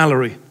anybody in the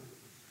gallery.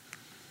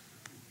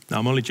 No,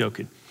 I'm only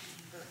joking.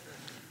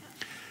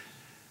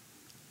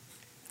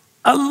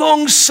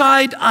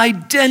 Alongside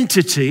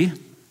identity,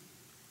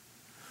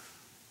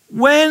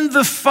 when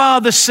the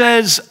Father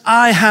says,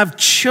 "I have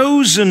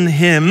chosen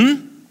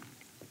him,"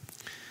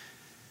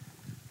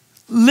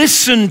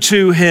 listen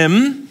to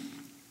him.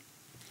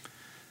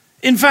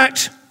 In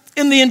fact,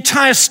 in the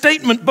entire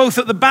statement, both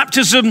at the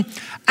baptism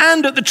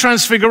and at the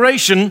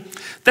transfiguration,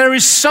 there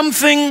is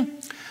something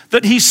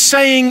that he's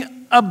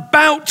saying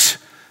about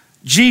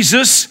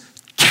Jesus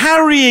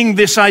carrying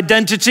this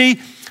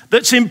identity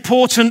that's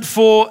important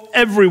for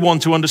everyone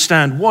to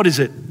understand. What is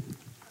it?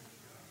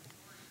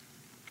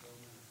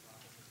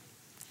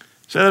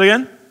 Say that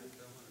again.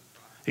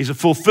 He's a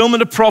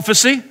fulfillment of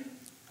prophecy,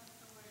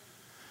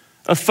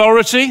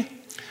 authority.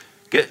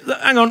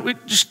 Hang on,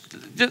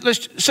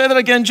 let's say that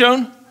again,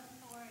 Joan.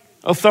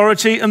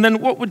 Authority, and then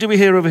what do we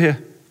hear over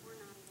here?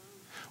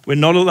 We're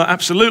not alone.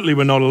 Absolutely,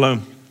 we're not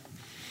alone.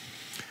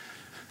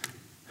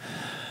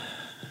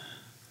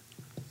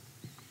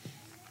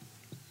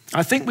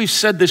 I think we've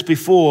said this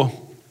before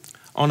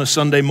on a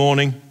Sunday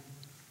morning,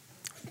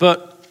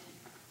 but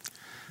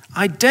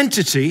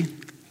identity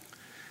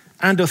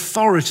and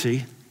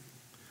authority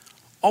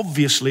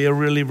obviously are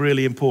really,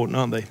 really important,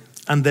 aren't they?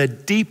 And they're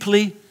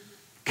deeply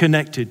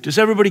connected. Does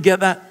everybody get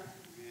that?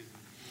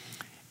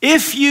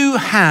 If you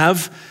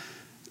have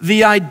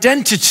the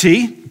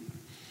identity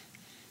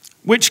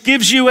which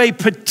gives you a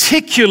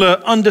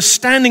particular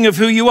understanding of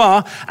who you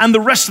are, and the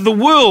rest of the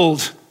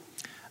world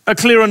a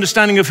clear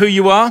understanding of who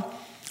you are,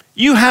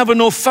 you have an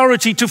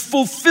authority to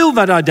fulfill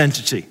that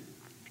identity.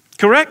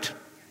 Correct?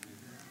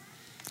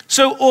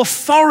 So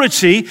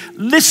authority,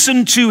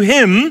 listen to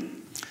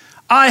him,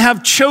 I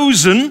have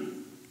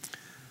chosen.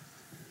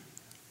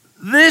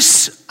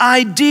 This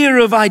idea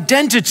of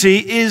identity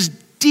is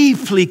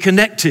deeply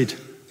connected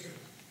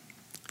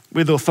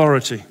with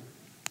authority.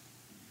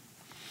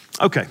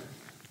 Okay,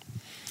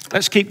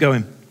 let's keep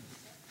going.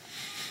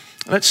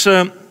 Let's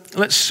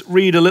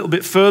read a little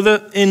bit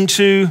further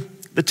into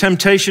the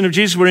temptation of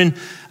Jesus. We're in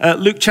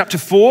Luke chapter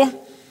 4,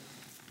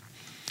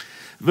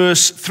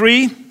 verse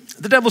 3.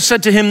 The devil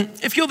said to him,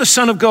 "If you're the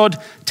Son of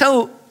God,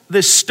 tell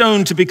this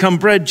stone to become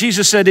bread."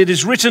 Jesus said, "It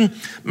is written,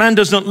 man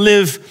does not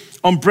live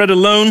on bread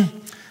alone."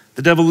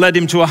 The devil led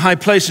him to a high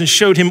place and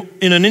showed him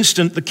in an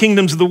instant the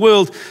kingdoms of the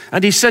world.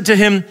 And he said to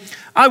him,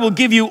 "I will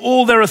give you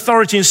all their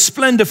authority and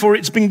splendor, for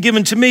it's been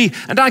given to me,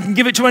 and I can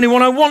give it to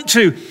anyone I want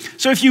to.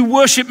 So if you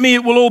worship me,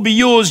 it will all be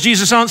yours."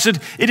 Jesus answered,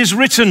 "It is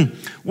written,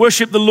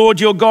 worship the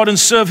Lord your God and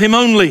serve him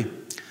only."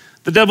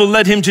 The devil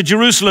led him to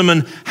Jerusalem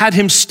and had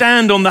him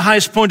stand on the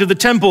highest point of the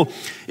temple.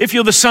 "If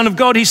you're the Son of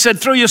God," he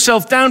said, "throw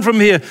yourself down from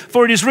here,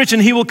 for it is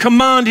written, he will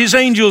command his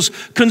angels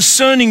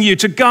concerning you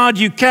to guard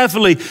you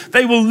carefully.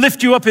 They will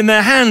lift you up in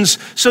their hands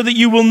so that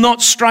you will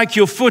not strike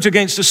your foot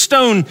against a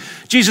stone."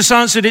 Jesus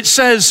answered, "It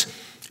says,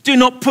 do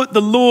not put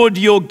the Lord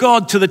your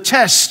God to the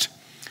test."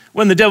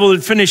 When the devil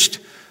had finished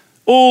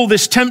all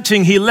this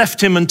tempting, he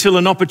left him until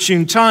an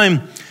opportune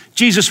time.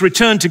 Jesus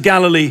returned to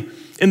Galilee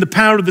in the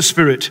power of the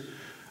Spirit,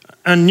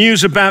 and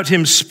news about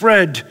him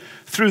spread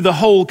through the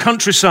whole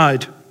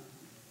countryside.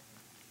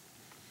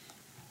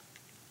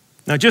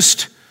 Now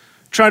just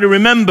try to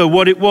remember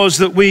what it was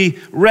that we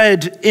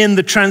read in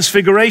the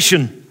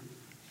Transfiguration.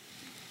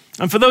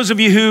 And for those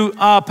of you who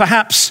are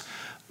perhaps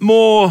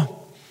more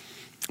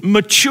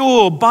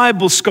mature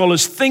Bible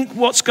scholars, think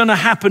what's going to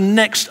happen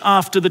next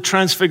after the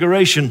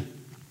Transfiguration.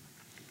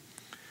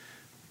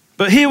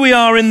 But here we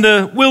are in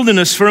the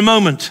wilderness for a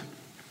moment.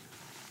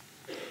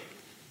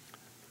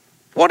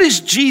 What is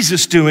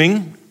Jesus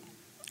doing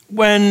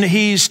when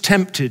he's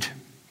tempted?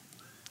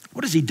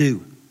 What does he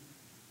do?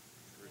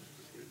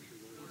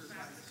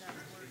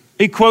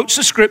 He quotes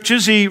the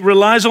scriptures, he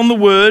relies on the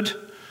word.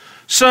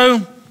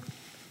 So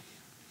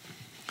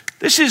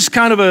this is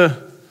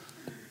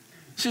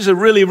a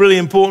really, really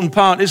important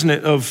part, isn't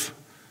it, of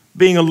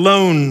being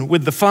alone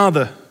with the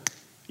Father.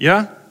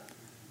 Yeah?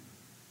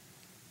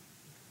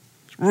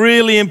 It's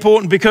really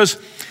important because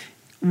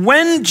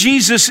when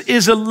Jesus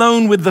is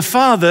alone with the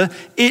Father,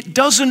 it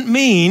doesn't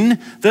mean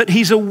that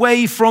he's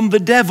away from the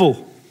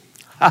devil.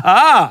 Ha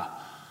ha!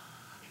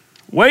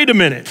 Wait a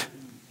minute.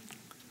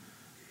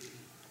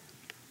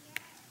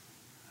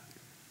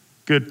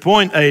 Good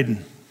point, Aiden.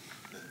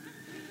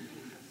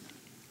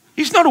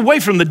 He's not away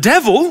from the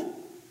devil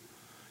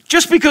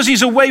just because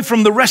he's away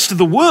from the rest of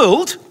the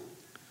world.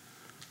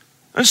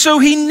 And so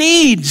he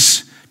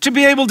needs to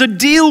be able to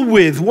deal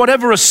with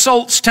whatever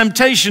assaults,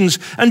 temptations,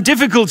 and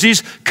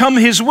difficulties come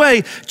his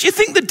way. Do you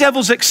think the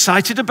devil's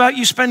excited about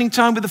you spending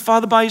time with the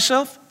Father by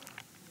yourself?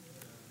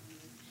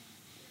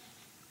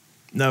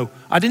 No,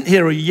 I didn't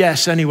hear a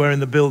yes anywhere in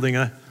the building.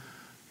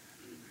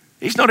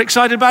 He's not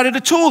excited about it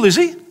at all, is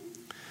he?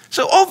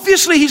 So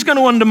obviously he's going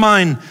to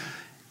undermine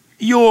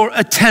your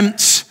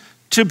attempts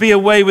to be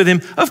away with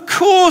him. Of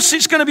course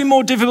it's going to be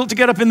more difficult to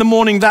get up in the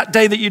morning that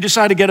day that you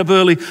decide to get up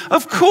early.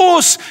 Of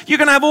course you're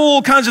going to have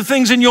all kinds of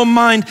things in your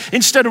mind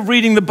instead of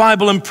reading the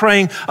Bible and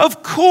praying.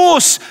 Of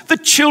course the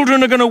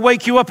children are going to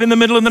wake you up in the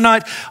middle of the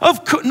night.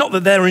 Of course, not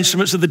that they're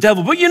instruments of the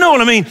devil, but you know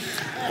what I mean.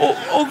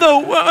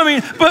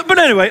 But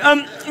anyway,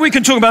 we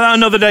can talk about that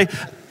another day.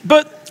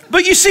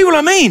 But you see what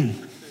I mean.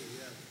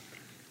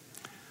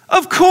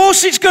 Of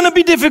course it's going to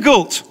be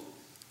difficult.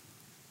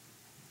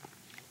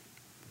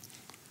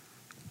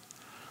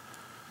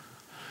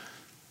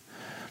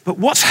 But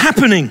what's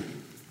happening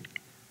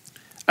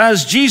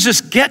as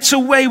Jesus gets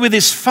away with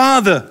his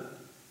Father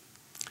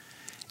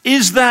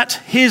is that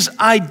his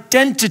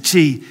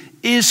identity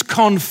is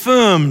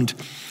confirmed.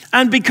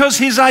 And because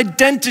his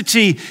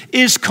identity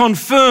is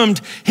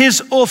confirmed,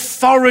 his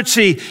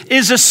authority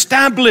is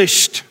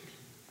established.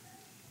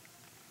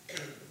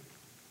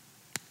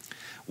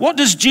 What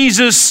does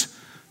Jesus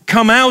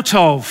come out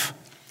of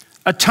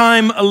a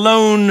time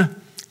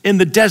alone in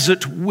the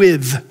desert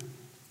with?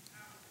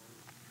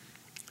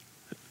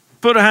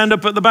 Put a hand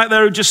up at the back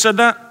there who just said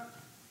that.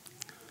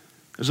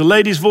 There's a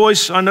lady's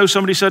voice. I know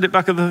somebody said it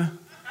back of the...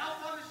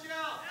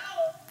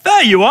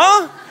 There you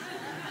are.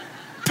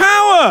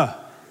 Power.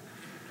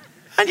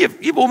 And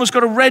you've almost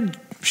got a red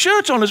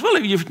shirt on as well.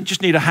 You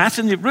just need a hat,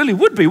 and it really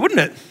would be, wouldn't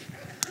it?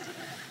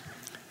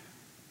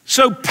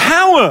 So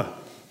power.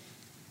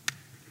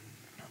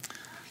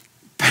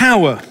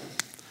 Power.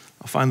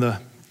 I'll find the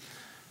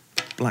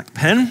black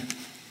pen.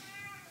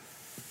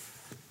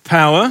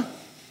 Power.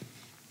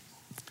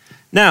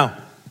 Now,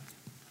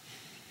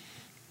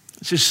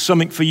 this is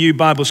something for you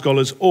Bible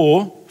scholars,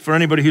 or for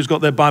anybody who's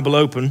got their Bible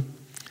open.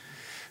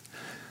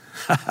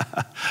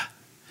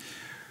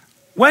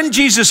 When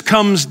Jesus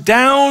comes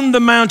down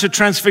the Mount of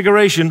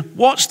Transfiguration,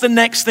 what's the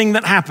next thing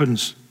that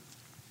happens?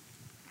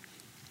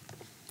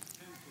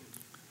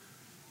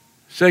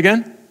 Say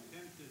again? Tempted.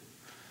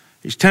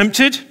 He's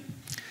tempted.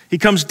 He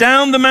comes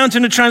down the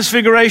mountain of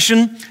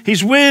Transfiguration.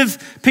 He's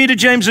with Peter,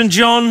 James, and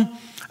John,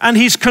 and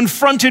he's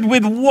confronted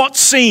with what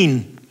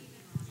scene?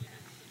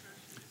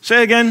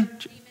 Say again.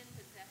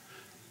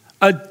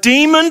 A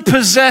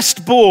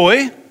demon-possessed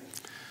boy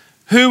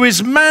who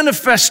is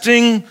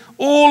manifesting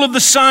all of the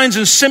signs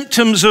and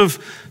symptoms of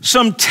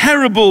some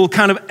terrible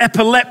kind of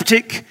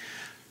epileptic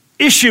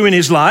issue in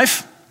his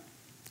life.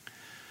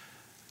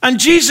 And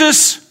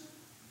Jesus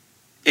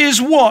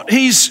is what?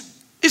 Is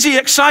he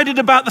excited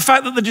about the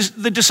fact that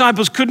the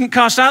disciples couldn't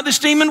cast out this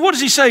demon? What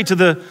does he say to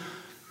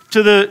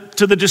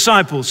the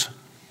disciples?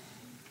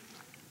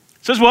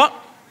 Says what?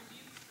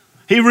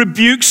 He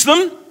rebukes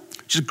them,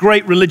 which is a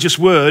great religious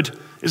word,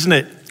 isn't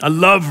it? I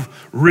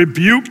love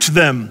rebuked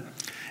them.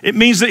 It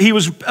means that he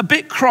was a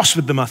bit cross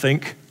with them, I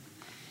think.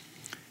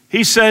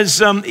 He says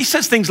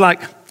things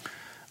like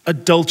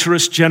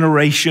adulterous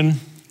generation.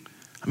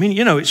 I mean,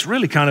 it's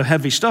really kind of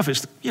heavy stuff.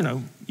 It's,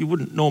 you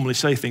wouldn't normally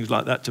say things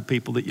like that to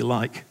people that you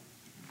like.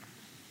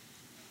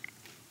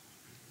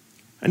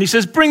 And he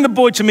says, bring the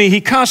boy to me. He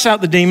casts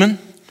out the demon.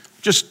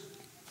 Just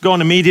go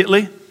on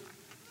immediately.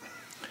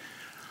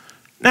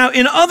 Now,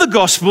 in other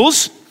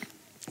Gospels,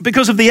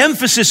 because of the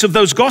emphasis of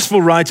those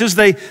gospel writers,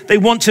 they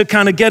want to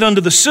kind of get under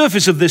the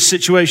surface of this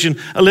situation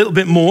a little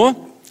bit more.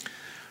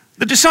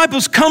 The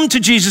disciples come to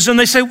Jesus and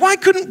they say, why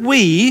couldn't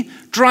we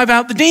drive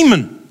out the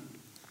demon?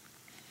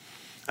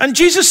 And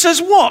Jesus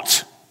says,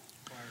 what?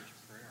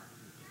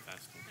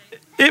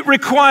 It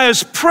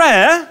requires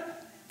prayer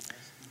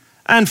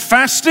and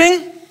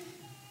fasting.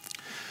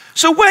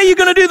 So where are you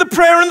going to do the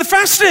prayer and the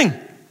fasting?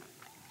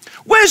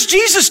 Where's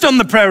Jesus done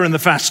the prayer and the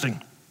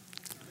fasting?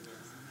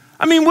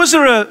 I mean, was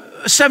there a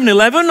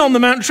 7-Eleven on the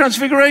Mount of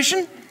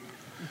Transfiguration?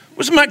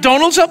 Was there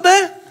McDonald's up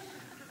there?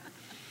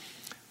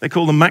 They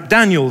call them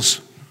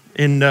McDaniels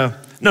in,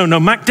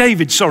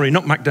 McDavid, sorry,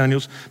 not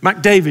McDaniels.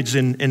 McDavid's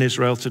in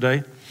Israel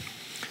today.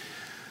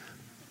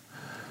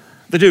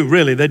 They do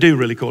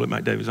really call it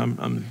McDavid's.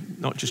 I'm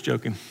not just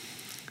joking.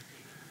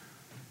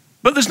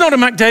 But there's not a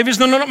McDavid's,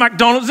 there's not a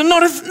McDonald's,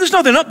 there's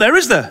nothing up there,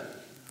 is there?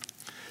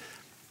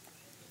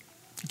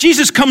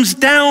 Jesus comes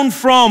down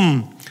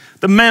from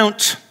the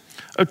Mount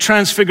of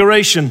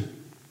Transfiguration.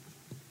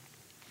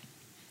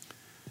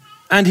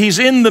 And he's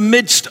in the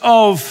midst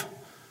of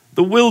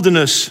the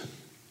wilderness.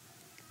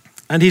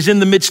 And he's in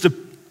the midst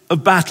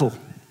of battle.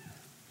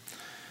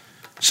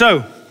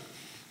 So,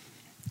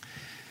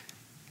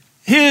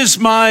 here's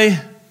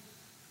my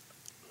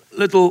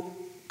little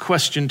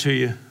question to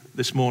you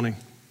this morning.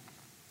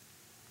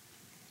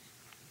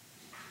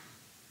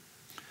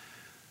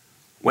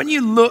 When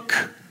you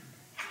look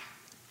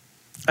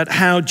at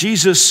how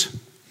Jesus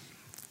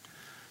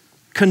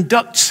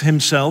conducts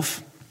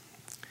himself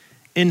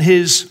in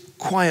his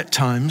quiet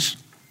times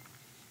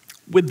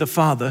with the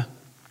Father,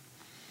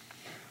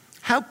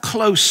 how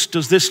close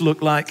does this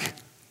look like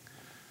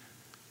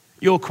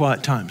your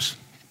quiet times?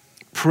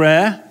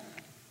 Prayer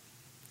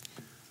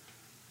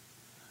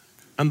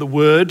and the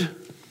Word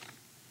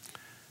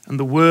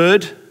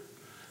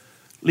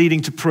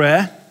leading to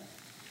prayer.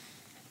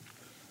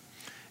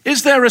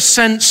 Is there a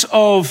sense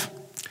of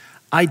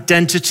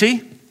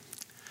identity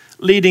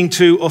leading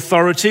to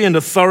authority and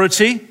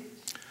authority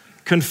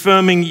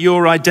confirming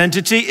your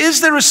identity?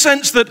 Is there a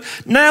sense that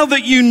now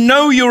that you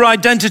know your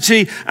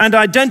identity and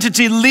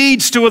identity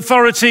leads to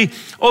authority,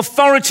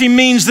 authority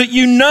means that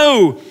you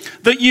know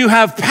that you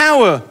have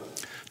power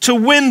to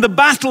win the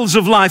battles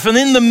of life, and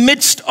in the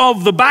midst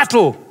of the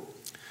battle,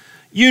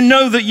 you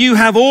know that you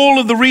have all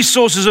of the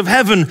resources of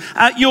heaven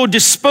at your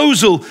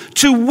disposal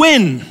to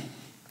win?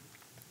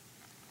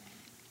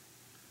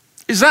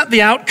 Is that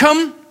the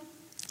outcome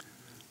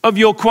of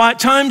your quiet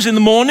times in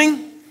the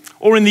morning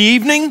or in the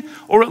evening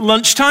or at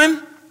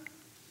lunchtime?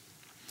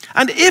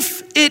 And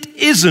if it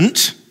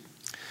isn't,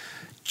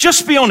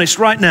 just be honest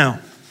right now.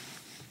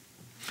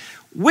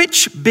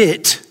 Which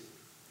bit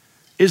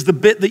is the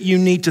bit that you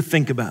need to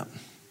think about?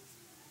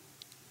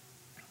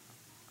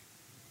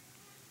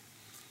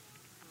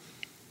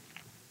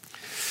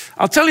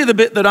 I'll tell you the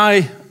bit that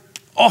I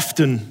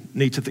often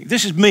need to think.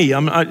 This is me.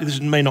 This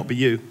may not be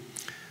you.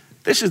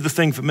 This is the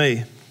thing for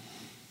me.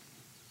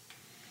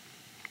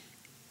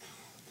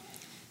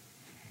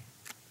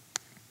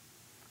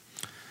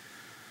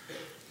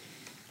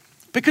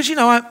 Because,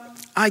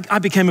 I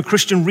became a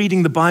Christian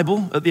reading the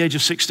Bible at the age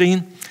of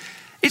 16.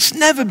 It's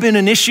never been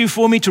an issue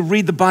for me to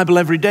read the Bible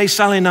every day.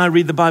 Sally and I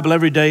read the Bible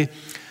every day.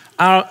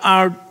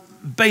 Our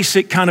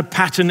basic kind of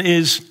pattern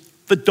is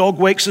the dog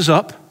wakes us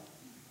up.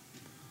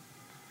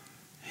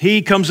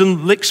 He comes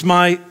and licks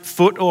my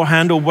foot or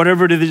hand or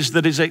whatever it is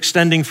that is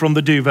extending from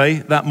the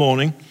duvet that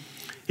morning.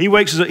 He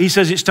wakes us up. He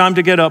says, it's time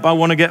to get up. I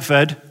want to get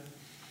fed.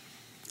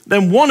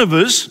 Then one of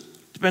us,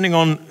 depending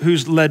on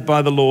who's led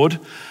by the Lord,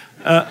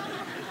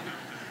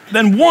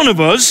 then one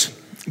of us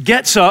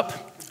gets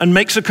up and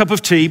makes a cup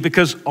of tea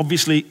because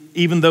obviously,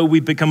 even though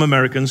we've become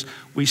Americans,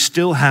 we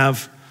still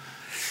have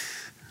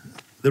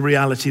the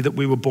reality that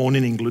we were born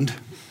in England.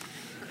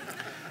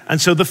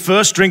 And so the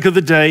first drink of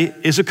the day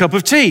is a cup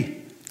of tea.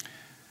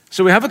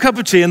 So we have a cup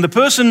of tea, and the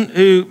person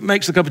who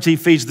makes the cup of tea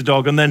feeds the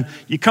dog, and then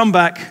you come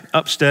back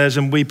upstairs,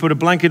 and we put a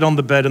blanket on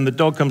the bed, and the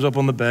dog comes up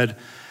on the bed,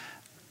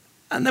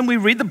 and then we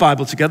read the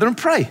Bible together and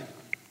pray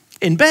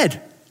in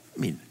bed. I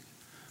mean,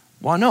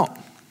 why not?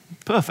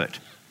 Perfect.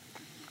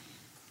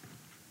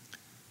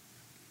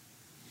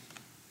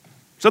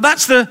 So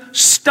that's the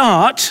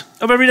start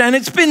of every day, and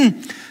it's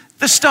been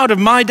the start of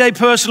my day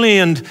personally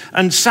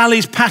and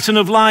Sally's pattern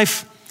of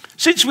life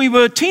since we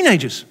were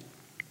teenagers.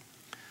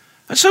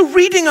 And so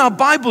reading our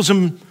Bibles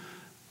and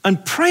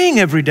praying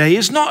every day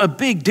is not a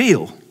big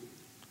deal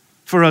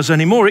for us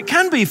anymore. It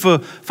can be for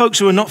folks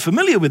who are not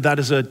familiar with that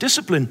as a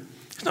discipline.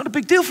 It's not a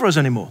big deal for us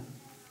anymore.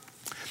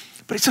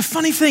 But it's a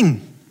funny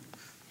thing.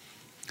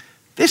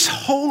 This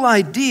whole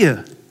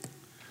idea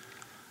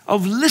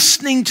of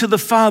listening to the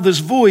Father's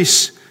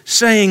voice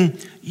saying,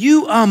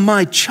 "You are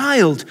my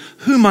child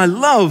whom I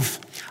love.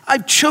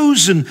 I've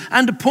chosen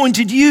and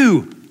appointed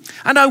you,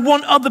 and I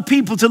want other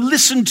people to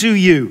listen to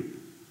you."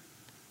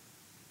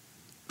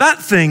 That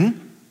thing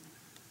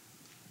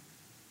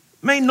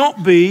may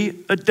not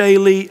be a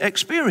daily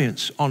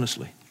experience,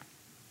 honestly.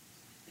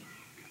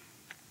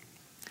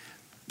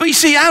 But you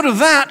see, out of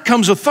that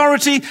comes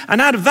authority,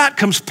 and out of that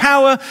comes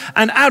power,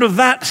 and out of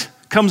that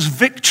comes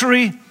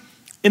victory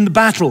in the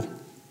battle.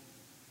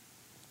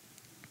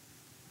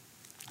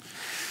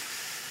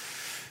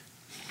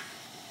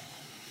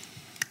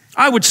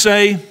 I would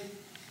say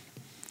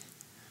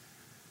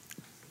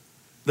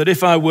that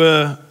if I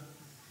were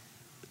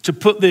to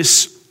put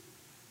this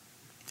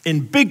in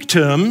big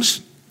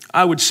terms,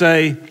 I would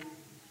say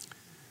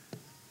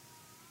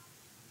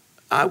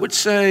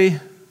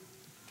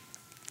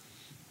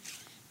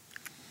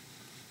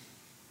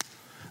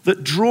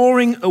that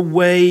drawing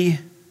away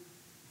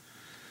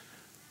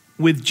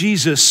with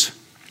Jesus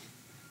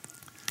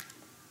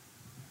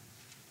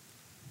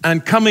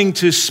and coming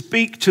to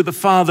speak to the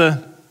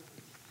Father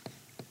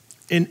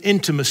in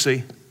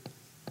intimacy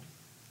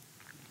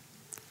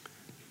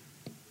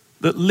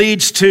that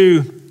leads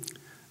to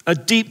a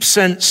deep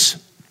sense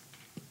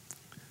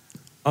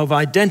of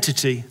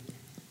identity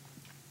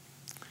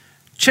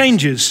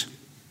changes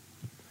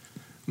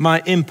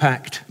my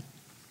impact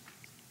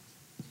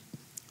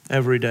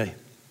every day.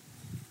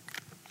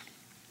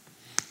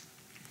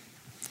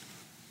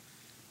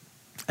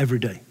 Every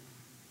day.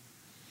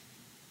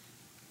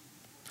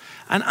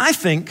 And I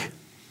think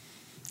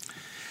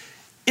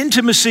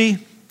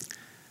intimacy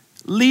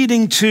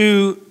leading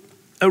to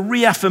a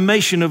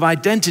reaffirmation of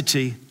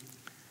identity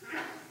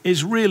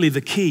is really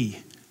the key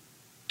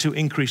to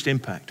increased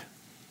impact.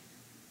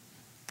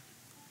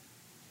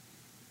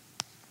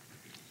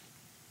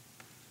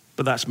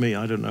 But that's me,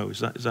 I don't know, is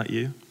that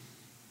you?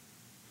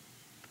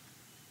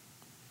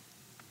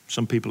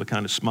 Some people are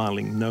kind of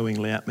smiling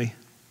knowingly at me.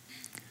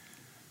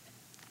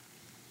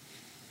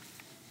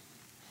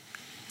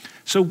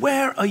 So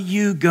where are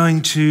you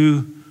going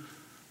to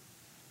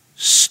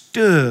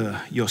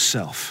stir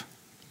yourself?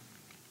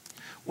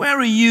 Where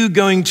are you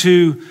going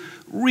to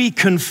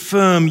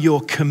reconfirm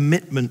your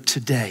commitment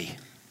today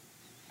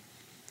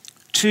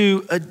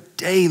to a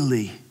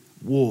daily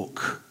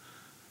walk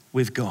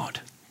with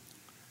God,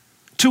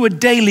 to a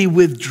daily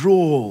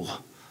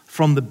withdrawal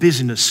from the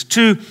busyness,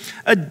 to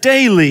a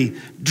daily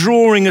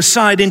drawing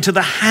aside into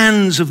the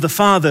hands of the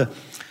Father,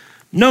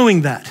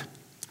 knowing that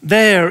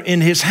there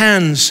in His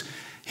hands,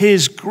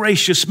 His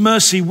gracious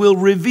mercy will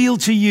reveal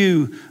to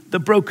you the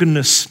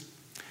brokenness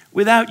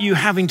without you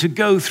having to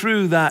go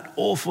through that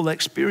awful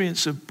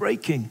experience of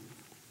breaking.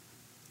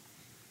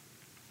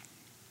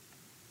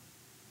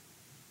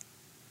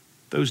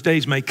 Those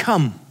days may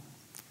come,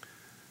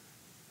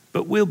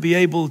 but we'll be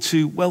able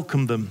to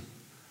welcome them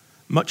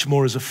much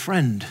more as a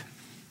friend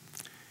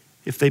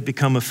if they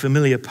become a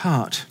familiar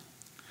part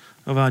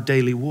of our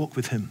daily walk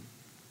with Him.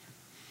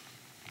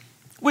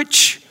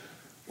 Which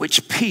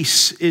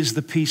peace is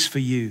the peace for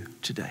you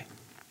today?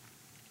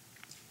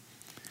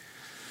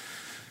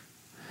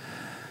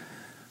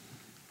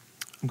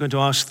 I'm going to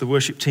ask the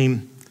worship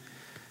team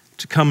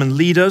to come and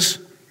lead us.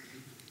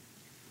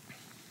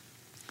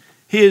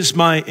 Here's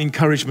my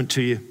encouragement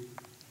to you.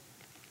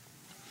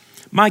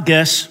 My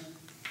guess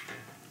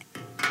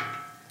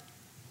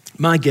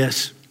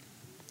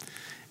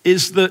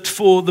is that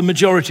for the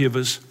majority of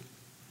us,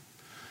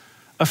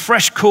 a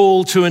fresh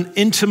call to an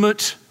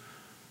intimate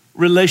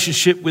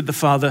relationship with the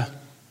Father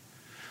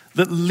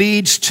that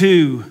leads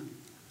to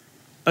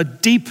a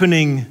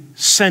deepening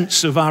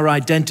sense of our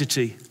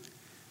identity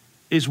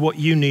is what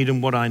you need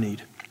and what I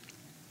need.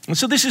 And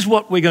so this is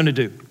what we're going to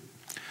do.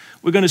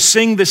 We're going to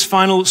sing this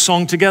final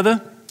song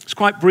together. It's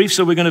quite brief,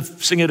 so we're going to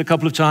sing it a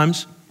couple of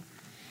times.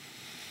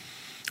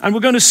 And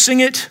we're going to sing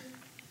it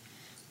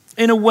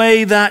in a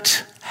way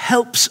that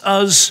helps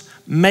us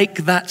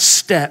make that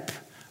step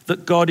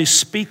that God is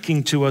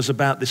speaking to us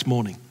about this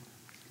morning.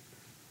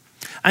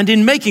 And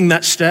in making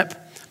that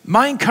step,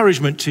 my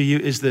encouragement to you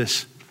is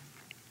this.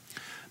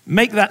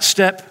 Make that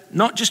step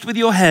not just with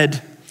your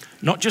head,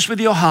 not just with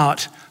your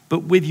heart,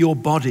 but with your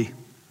body.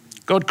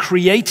 God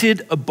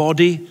created a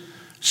body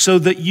so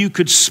that you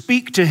could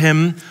speak to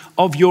him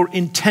of your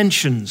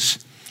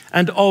intentions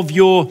and of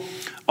your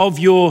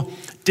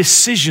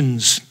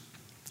decisions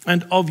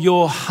and of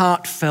your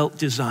heartfelt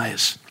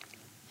desires.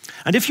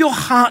 And if your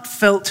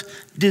heartfelt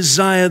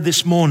desire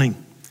this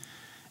morning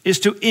is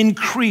to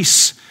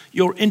increase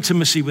your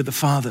intimacy with the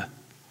Father,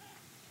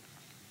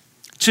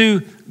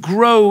 to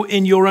grow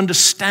in your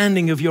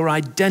understanding of your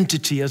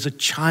identity as a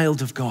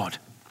child of God,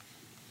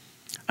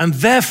 and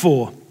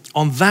therefore,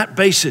 on that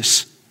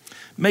basis,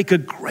 make a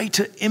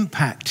greater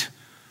impact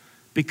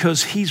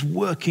because he's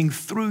working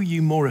through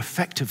you more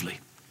effectively,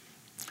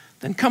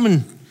 then come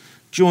and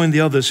join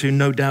the others who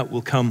no doubt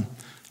will come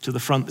to the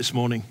front this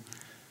morning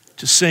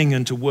to sing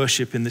and to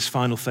worship in this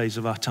final phase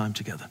of our time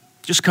together.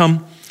 Just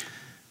come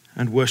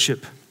and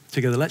worship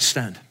together. Let's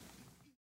stand.